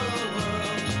all the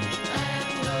world and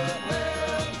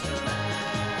goodwill to man.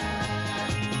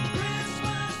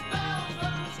 Christmas bells,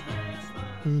 those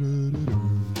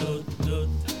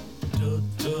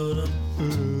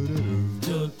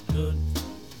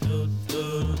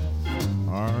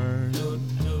I'm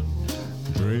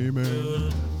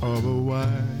dreaming of a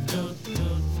white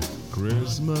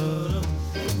Christmas,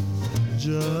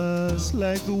 just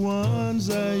like the ones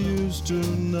I used to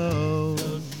know,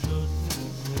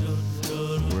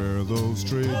 where those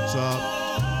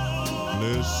treetops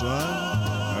listen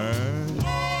and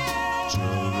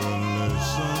children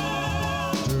listen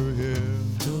to hear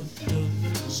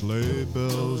sleigh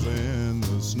bells in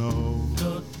the snow,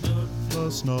 the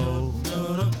snow.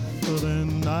 But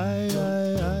then I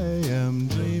am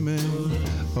dreaming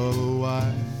of a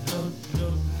white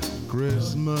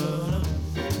Christmas,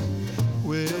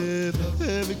 with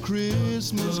every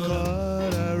Christmas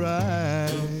card I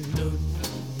write.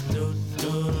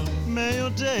 May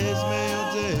your days, may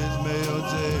your days, may your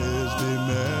days be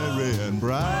merry and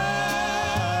bright,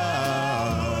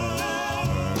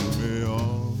 and may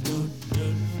all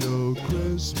your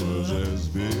Christmases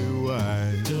be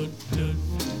white.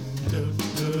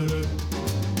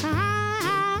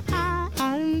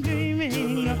 I'm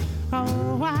dreaming of a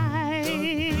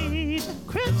white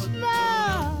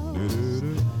Christmas,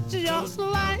 just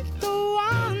like the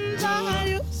ones I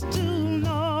used to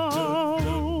know,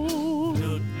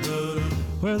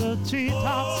 where the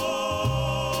treetops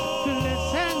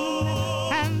listen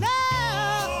and the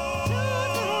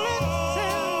children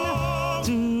listen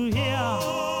to hear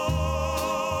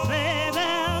sleigh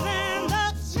bells in the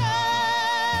snow.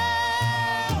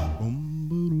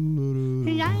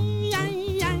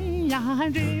 I'm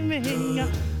dreaming of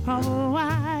a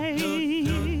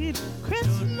white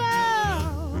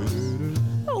Christmas,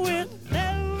 with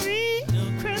every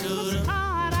Christmas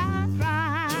card I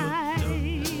write.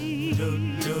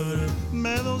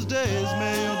 May those days,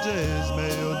 may your days,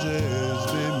 may your days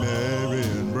be merry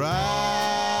and bright,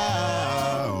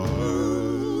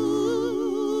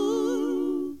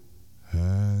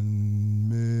 and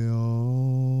may all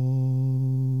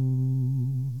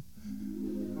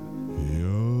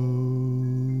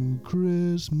your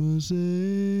Christmases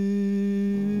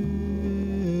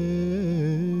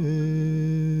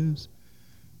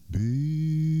be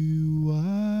white.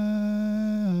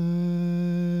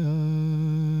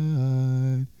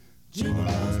 Jingle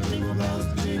bells,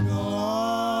 jingle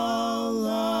all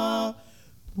the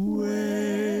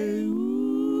way.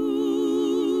 Ooh.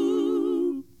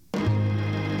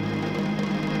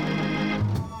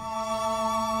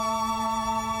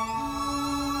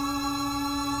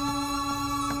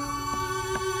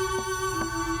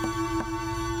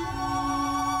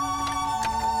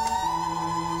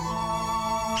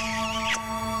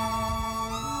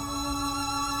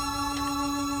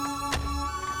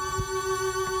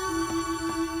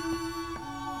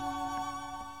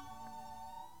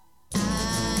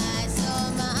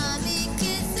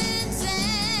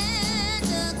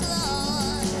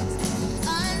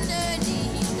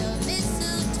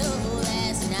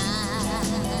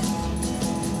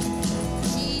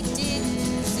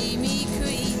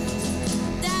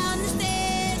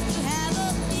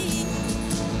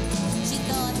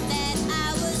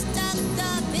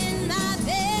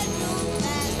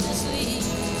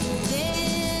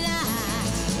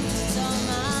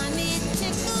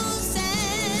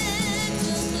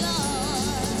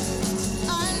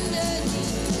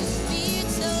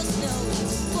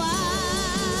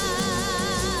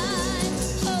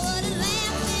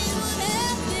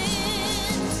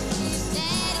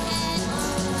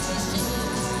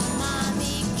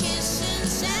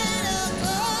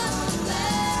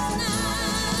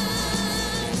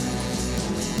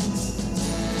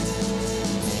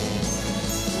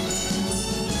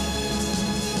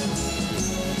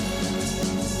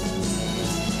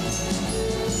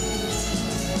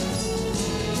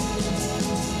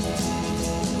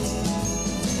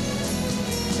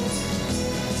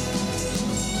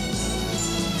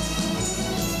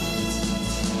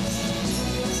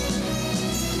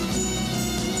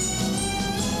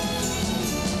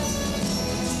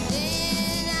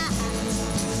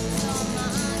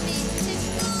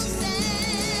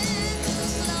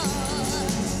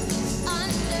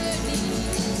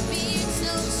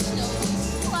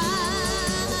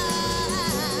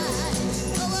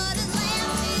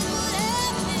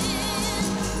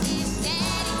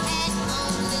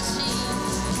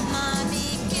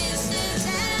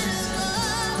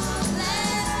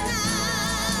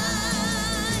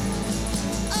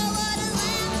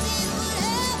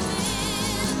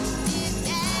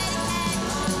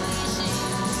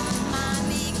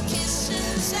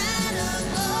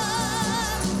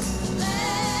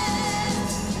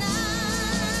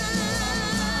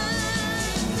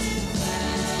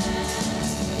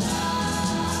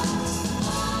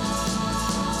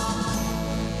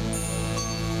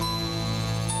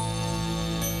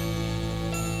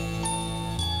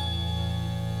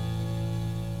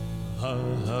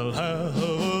 I'll have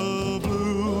a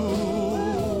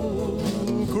blue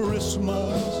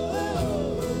Christmas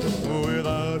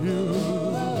without you.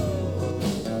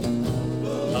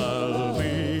 I'll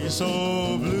be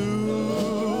so blue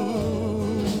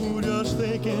just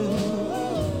thinking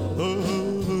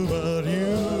about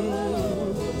you.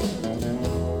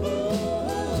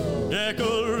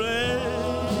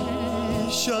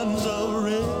 Decorations of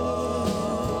red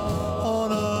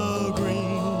on a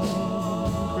green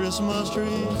Christmas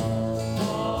tree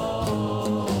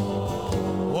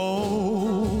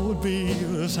won't be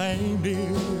the same,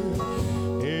 dear,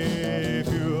 if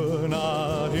you're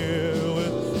not here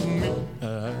with me.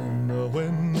 And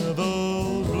when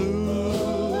those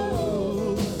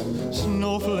blue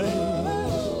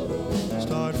snowflakes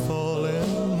start falling,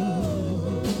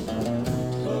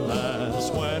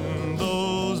 that's when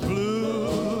those blue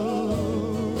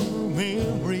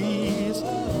memories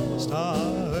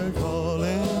start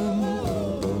calling.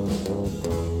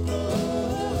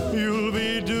 You'll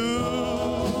be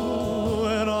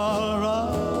doing all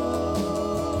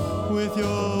right with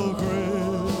your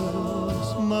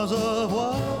Christmas of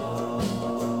white,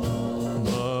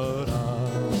 but I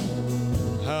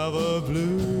have a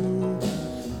blue,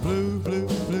 blue, blue,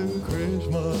 blue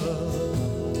Christmas.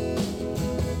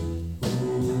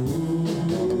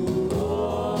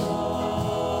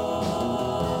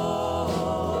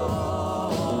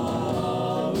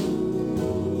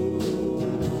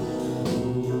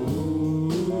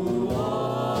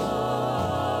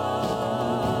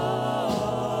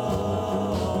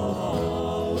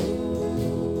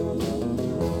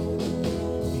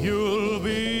 You'll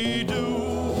be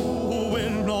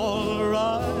doing all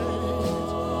right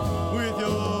with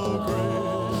your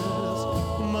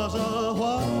Christmas of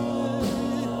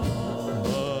white,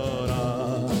 but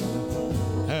I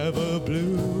have a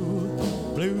blue,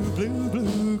 blue, blue,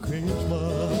 blue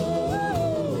Christmas.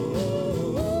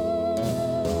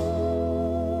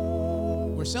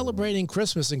 We're celebrating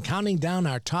Christmas and counting down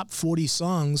our top 40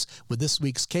 songs with this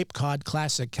week's Cape Cod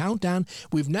Classic Countdown.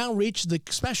 We've now reached the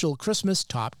special Christmas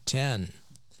Top 10.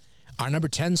 Our number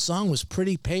 10 song was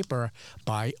Pretty Paper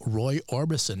by Roy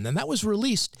Orbison, and that was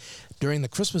released during the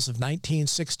Christmas of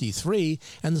 1963,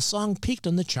 and the song peaked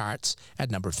on the charts at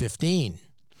number 15.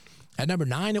 At number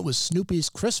 9, it was Snoopy's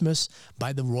Christmas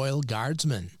by the Royal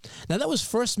Guardsmen. Now, that was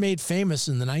first made famous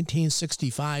in the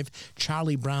 1965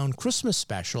 Charlie Brown Christmas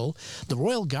special. The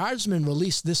Royal Guardsmen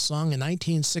released this song in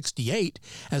 1968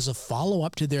 as a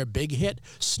follow-up to their big hit,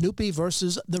 Snoopy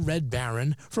versus the Red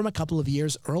Baron, from a couple of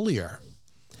years earlier.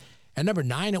 At number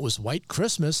 9, it was White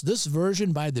Christmas, this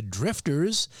version by the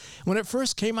Drifters. When it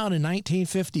first came out in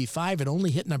 1955, it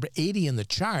only hit number 80 in the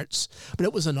charts, but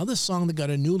it was another song that got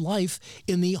a new life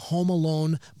in the Home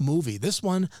Alone movie. This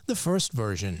one, the first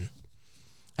version.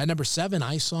 At number 7,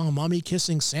 I Saw Mommy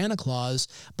Kissing Santa Claus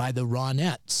by the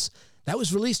Ronettes. That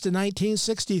was released in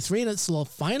 1963, and it's the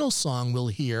final song we'll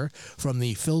hear from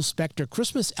the Phil Spector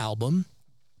Christmas album.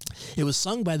 It was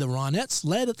sung by the Ronettes,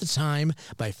 led at the time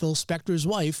by Phil Spector's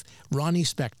wife, Ronnie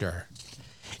Spector.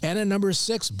 And at number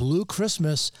 6, Blue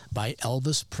Christmas by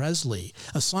Elvis Presley,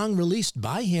 a song released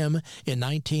by him in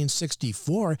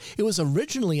 1964. It was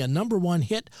originally a number 1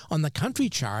 hit on the country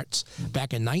charts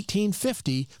back in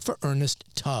 1950 for Ernest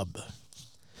Tubb.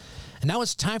 And now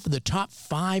it's time for the top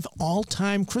 5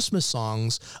 all-time Christmas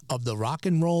songs of the rock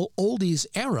and roll oldies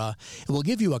era, and we'll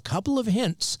give you a couple of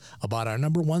hints about our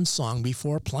number 1 song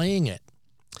before playing it.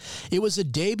 It was a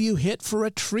debut hit for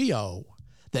a trio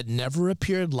that never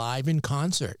appeared live in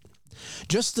concert.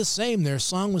 Just the same, their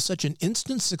song was such an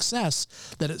instant success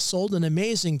that it sold an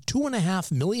amazing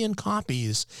 2.5 million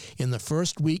copies in the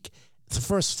first 3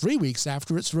 weeks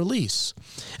after its release.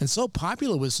 And so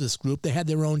popular was this group, they had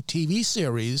their own TV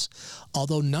series,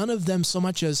 although none of them so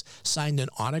much as signed an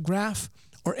autograph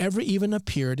or ever even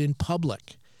appeared in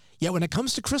public. Yet when it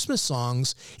comes to Christmas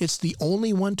songs, it's the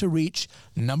only one to reach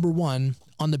number 1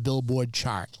 on the Billboard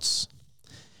charts.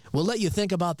 We'll let you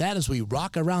think about that as we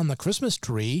rock around the Christmas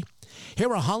tree,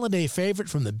 hear a holiday favorite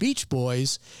from the Beach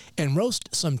Boys, and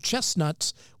roast some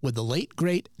chestnuts with the late,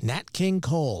 great Nat King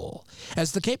Cole,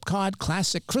 as the Cape Cod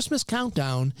Classic Christmas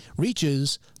Countdown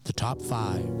reaches the top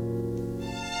 5.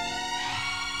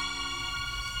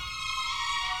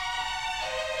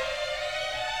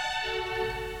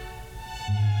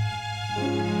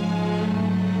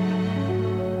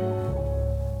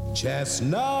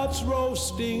 Chestnuts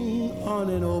roasting on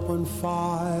an open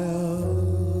fire,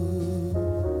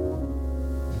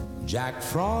 Jack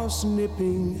Frost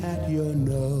nipping at your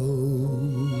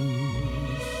nose,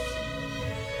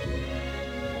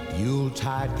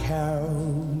 Yuletide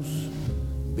carols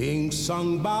being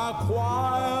sung by a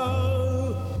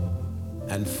choir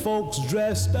and folks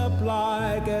dressed up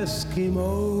like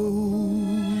Eskimos.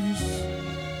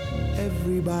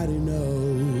 Everybody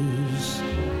knows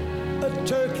a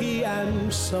turkey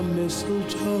and some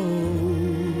mistletoe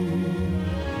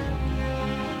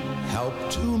help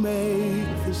to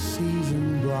make the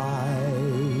season bright.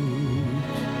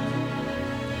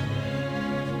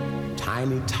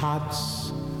 Tiny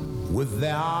tots with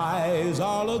their eyes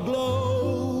all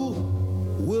aglow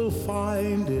will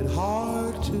find it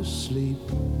hard to sleep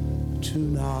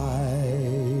tonight.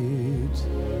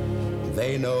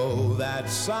 They know that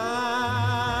Santa's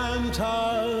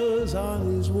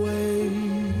on his way.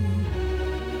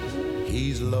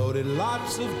 He's loaded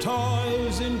lots of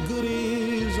toys and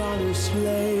goodies on his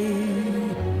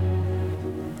sleigh.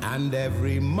 And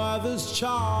every mother's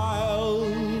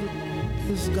child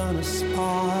is gonna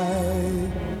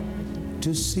spy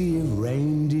to see if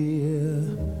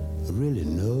reindeer really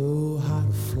know how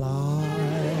to fly.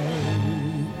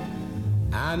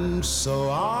 And so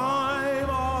I'm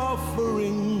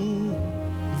offering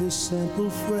this simple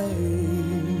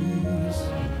phrase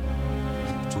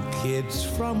to kids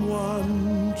from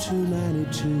 1 to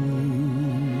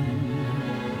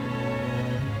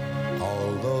 92.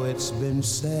 Although it's been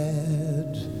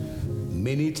said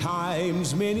many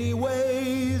times, many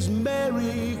ways,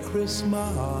 Merry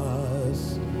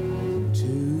Christmas to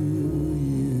you.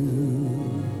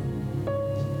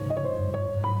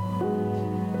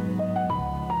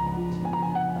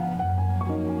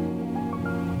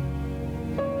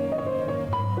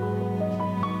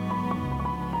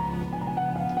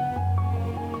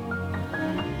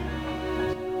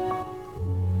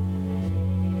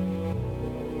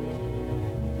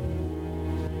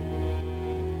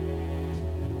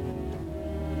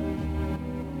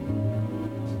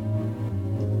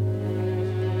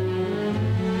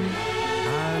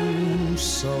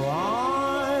 So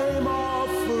I'm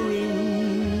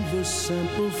offering this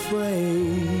simple phrase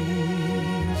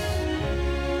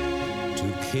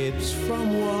to kids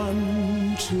from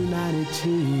 1 to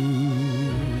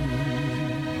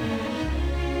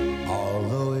 92.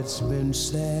 Although it's been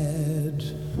said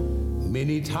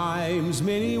many times,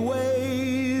 many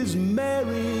ways,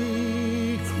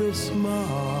 Merry Christmas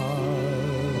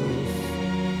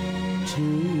to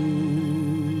you.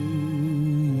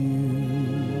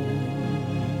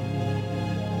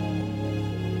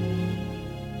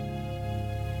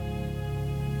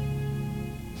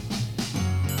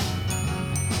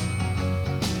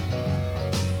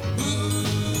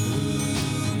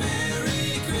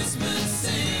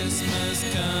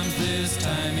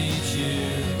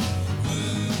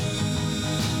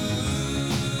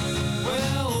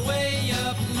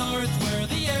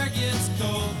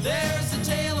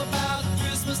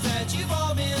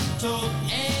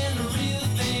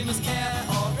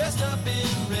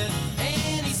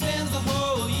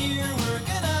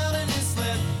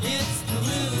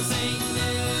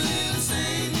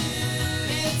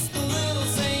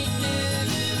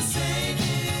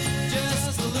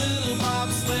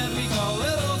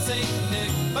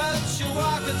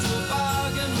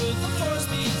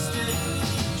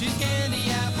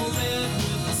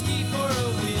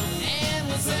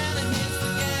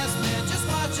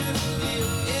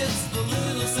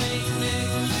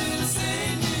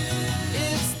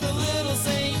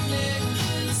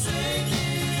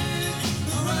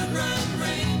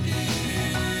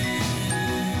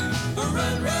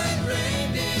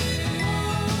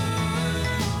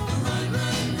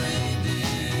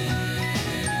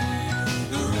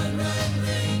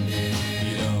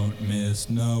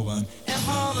 No one. And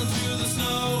hauling through the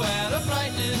snow at a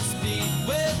frightening speed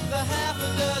with a half a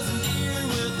dozen deer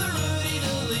with the Rudy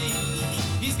to lead.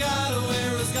 He's gotta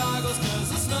wear his goggles cause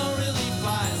the snow really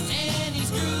flies, and he's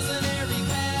cruising every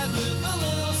path with a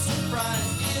little surprise.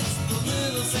 It's the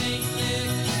little Saint Nick.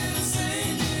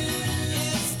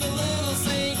 It's the little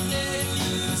Saint Nick.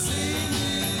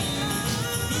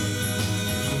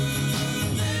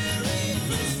 Merry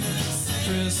Christmas.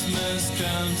 Christmas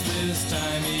comes this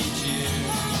time each year.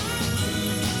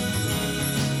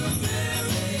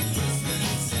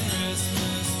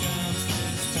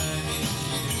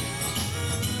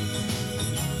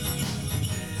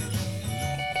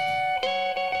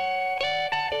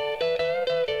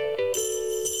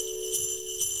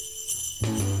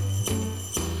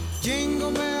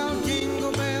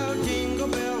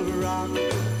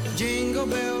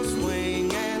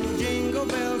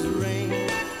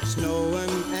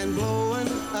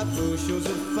 Bushels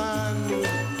of fun.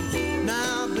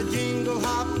 Now the jingle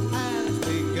hop has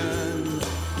begun.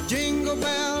 Jingle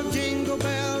bell, jingle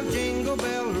bell, jingle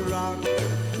bell rock.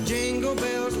 Jingle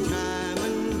bells chime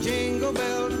and jingle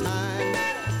bell time.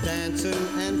 Dancing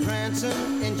and prancing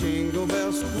dancing in Jingle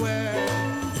Bell Square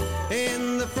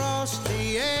in the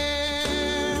frosty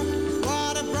air.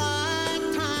 What a bright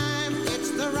time,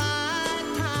 it's the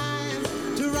right time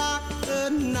to rock the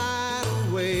night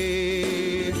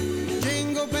away.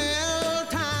 Jingle bell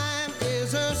time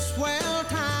is a swell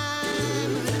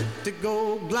time to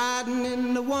go gliding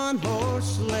in the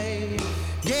one-horse sleigh.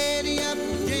 Giddy up,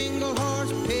 jingle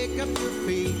horse, pick up your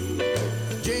feet,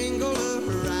 jingle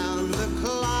around the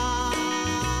clock.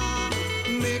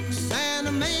 Mix and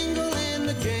a mingle in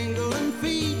the jingling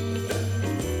feet,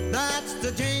 that's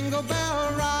the Jingle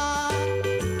Bell Rock.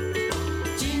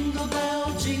 Jingle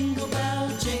bell, jingle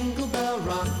bell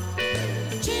rock.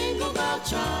 Jingle bell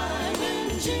chime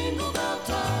and jingle bell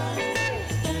time.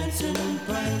 Dancing and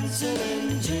prancing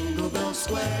in Jingle Bell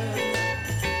Square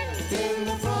in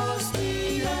the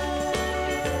frosty air.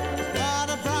 What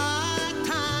a bright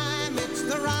time, it's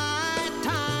the right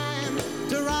time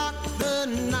to rock the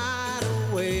night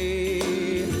away.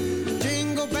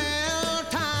 Jingle bell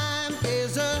time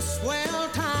is a swell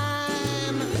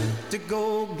time to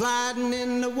go gliding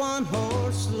in the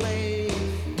one-horse sleigh.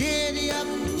 Giddy up,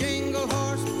 jingle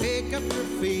horse, pick up your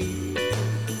feet,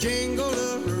 jingle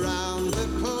around the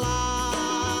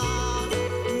clock.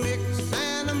 Mix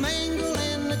and a mingle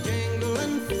in the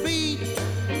jingling feet,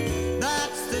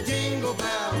 that's the Jingle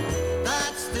Bell,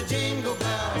 that's the Jingle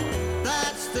Bell,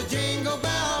 that's the Jingle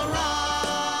Bell Rock.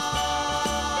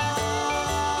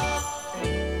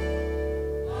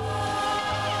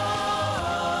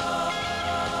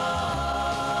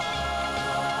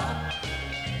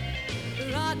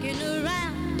 Rocking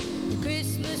around the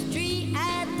Christmas tree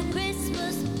at the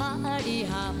Christmas party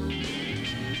hop.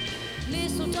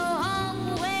 Mistletoe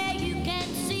hung where you can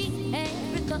see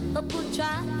every couple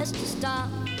tries to stop.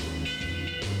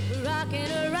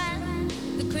 Rocking around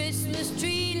the Christmas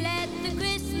tree, let the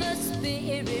Christmas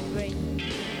spirit ring.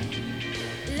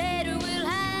 Later we'll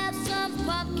have some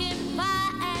pumpkin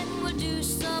pie and we'll do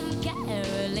some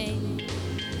caroling.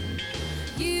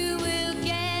 You will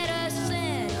get a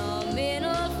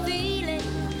sentimental feeling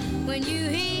when you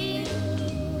hear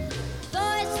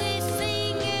voices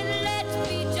singing, let's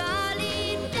be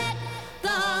jolly, deck the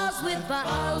halls with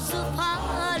boughs of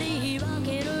holly.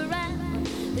 Rocking around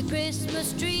the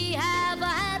Christmas tree, have a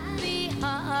happy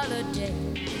holiday.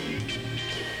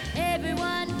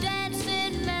 Everyone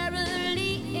dancing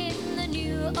merrily in the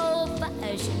new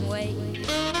old-fashioned way.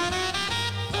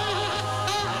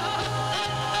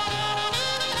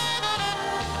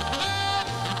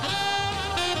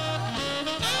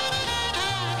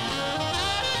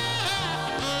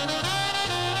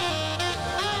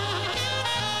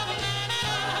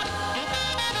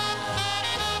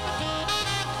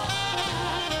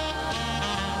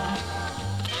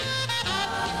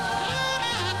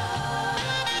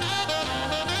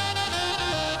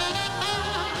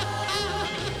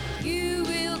 You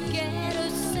will get a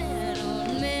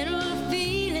sentimental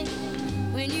feeling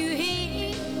when you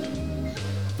hear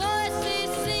voices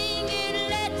singing,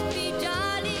 let's be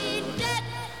jolly, deck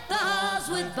the halls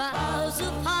with boughs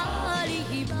of holly.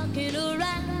 Rocking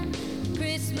around the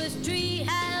Christmas tree,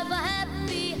 have a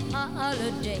happy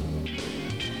holiday.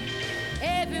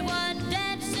 Everyone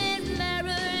dancing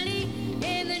merrily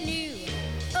in the new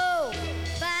old-fashioned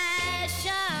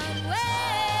way.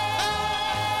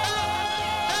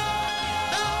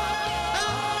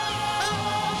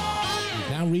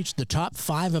 Now reached the top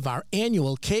 5 of our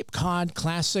annual Cape Cod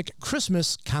Classic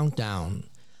Christmas Countdown.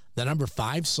 The number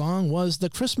 5 song was The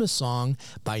Christmas Song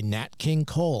by Nat King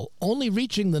Cole. Only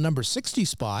reaching the number 60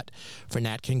 spot for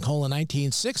Nat King Cole in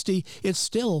 1960, it's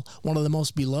still one of the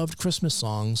most beloved Christmas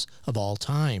songs of all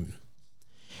time.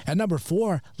 At number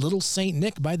 4, Little Saint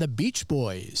Nick by the Beach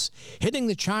Boys. Hitting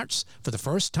the charts for the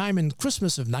first time in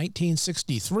Christmas of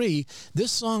 1963,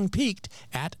 this song peaked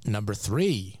at number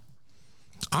 3.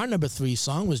 Our number 3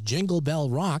 song was Jingle Bell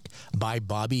Rock by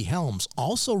Bobby Helms,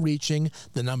 also reaching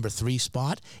the number 3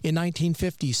 spot in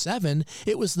 1957.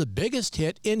 It was the biggest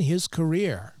hit in his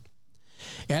career.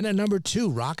 And at number 2,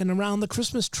 Rockin' Around the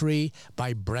Christmas Tree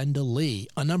by Brenda Lee,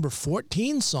 a number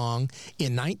 14 song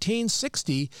in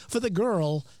 1960 for the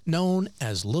girl known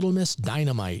as Little Miss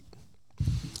Dynamite.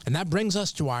 And that brings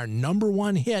us to our number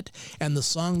 1 hit and the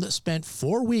song that spent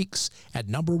 4 weeks at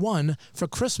number 1 for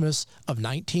Christmas of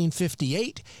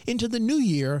 1958 into the new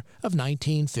year of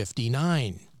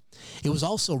 1959. It was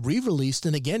also re-released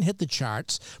and again hit the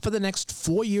charts for the next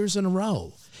 4 years in a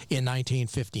row in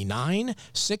 1959,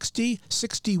 60,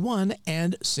 61,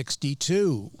 and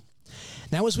 62.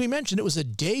 Now, as we mentioned, it was a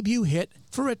debut hit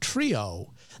for a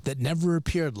trio that never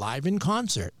appeared live in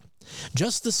concert.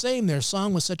 Just the same, their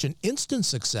song was such an instant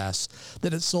success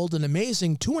that it sold an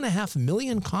amazing 2.5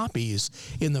 million copies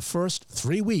in the first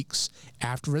 3 weeks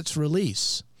after its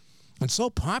release. And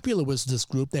so popular was this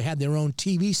group, they had their own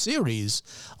TV series,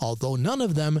 although none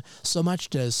of them so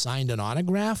much as signed an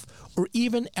autograph or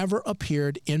even ever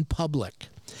appeared in public.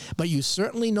 But you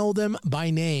certainly know them by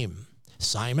name: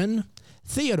 Simon,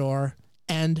 Theodore,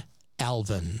 and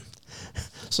Alvin.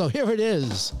 So here it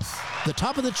is, the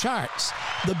top of the charts,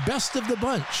 the best of the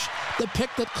bunch, the pick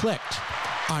that clicked.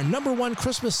 Our number one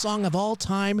Christmas song of all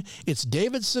time, it's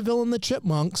David Seville and the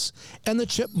Chipmunks and the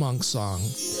Chipmunk Song.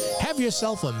 Have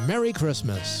yourself a Merry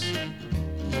Christmas.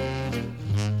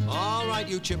 All right,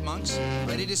 you chipmunks,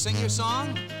 ready to sing your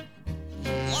song?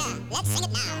 Yeah, let's sing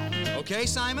it now. Okay,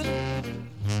 Simon?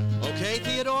 Okay,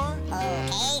 Theodore?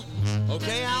 Okay.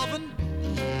 Okay, Alvin?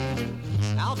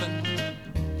 Alvin?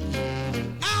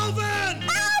 Alvin!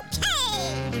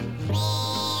 Okay!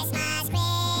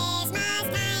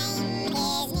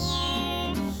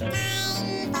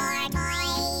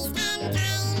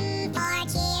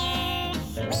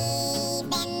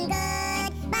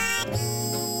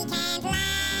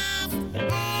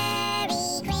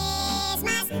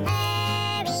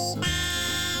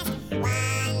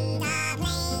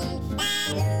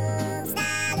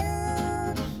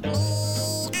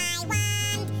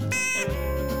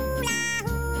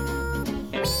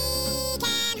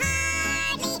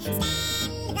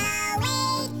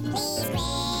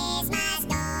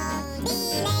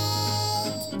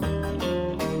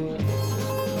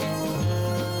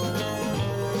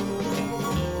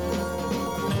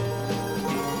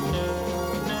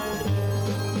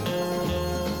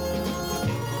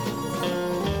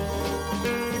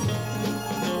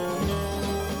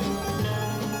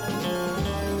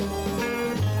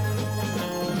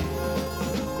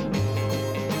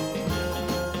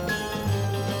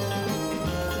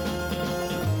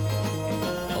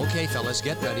 Okay, fellas,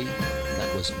 get ready.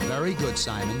 That was very good,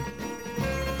 Simon.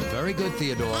 Very good,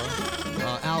 Theodore.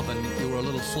 Alvin, you were a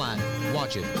little flat.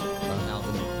 Watch it,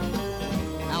 Alvin.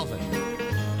 Alvin.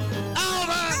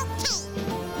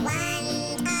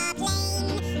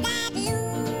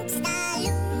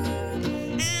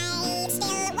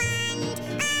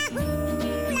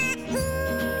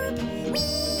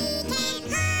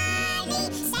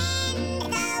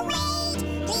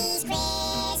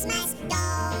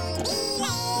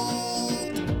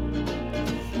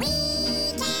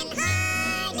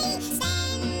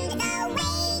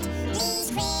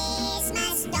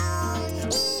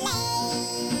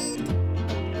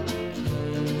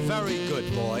 Very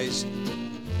good, boys.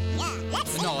 Yeah,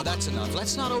 let's sing No, it. that's enough.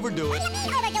 Let's not overdo it. What do you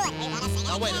mean overdo it? We want to sing it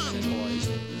Now, wait a again. minute, boys.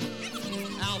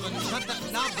 Alvin, cut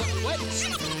that. Now, wait.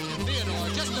 Theodore,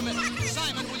 just a minute.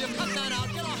 Simon, will you cut that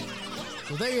out? Get off.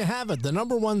 Well, there you have it, the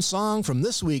number one song from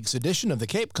this week's edition of the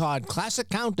Cape Cod Classic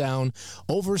Countdown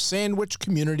over Sandwich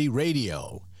Community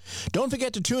Radio. Don't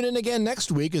forget to tune in again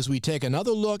next week as we take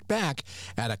another look back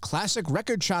at a classic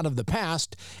record shot of the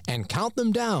past and count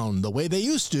them down the way they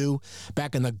used to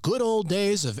back in the good old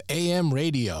days of AM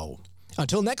radio.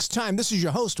 Until next time, this is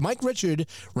your host, Mike Richard,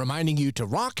 reminding you to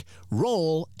rock,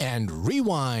 roll, and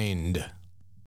rewind.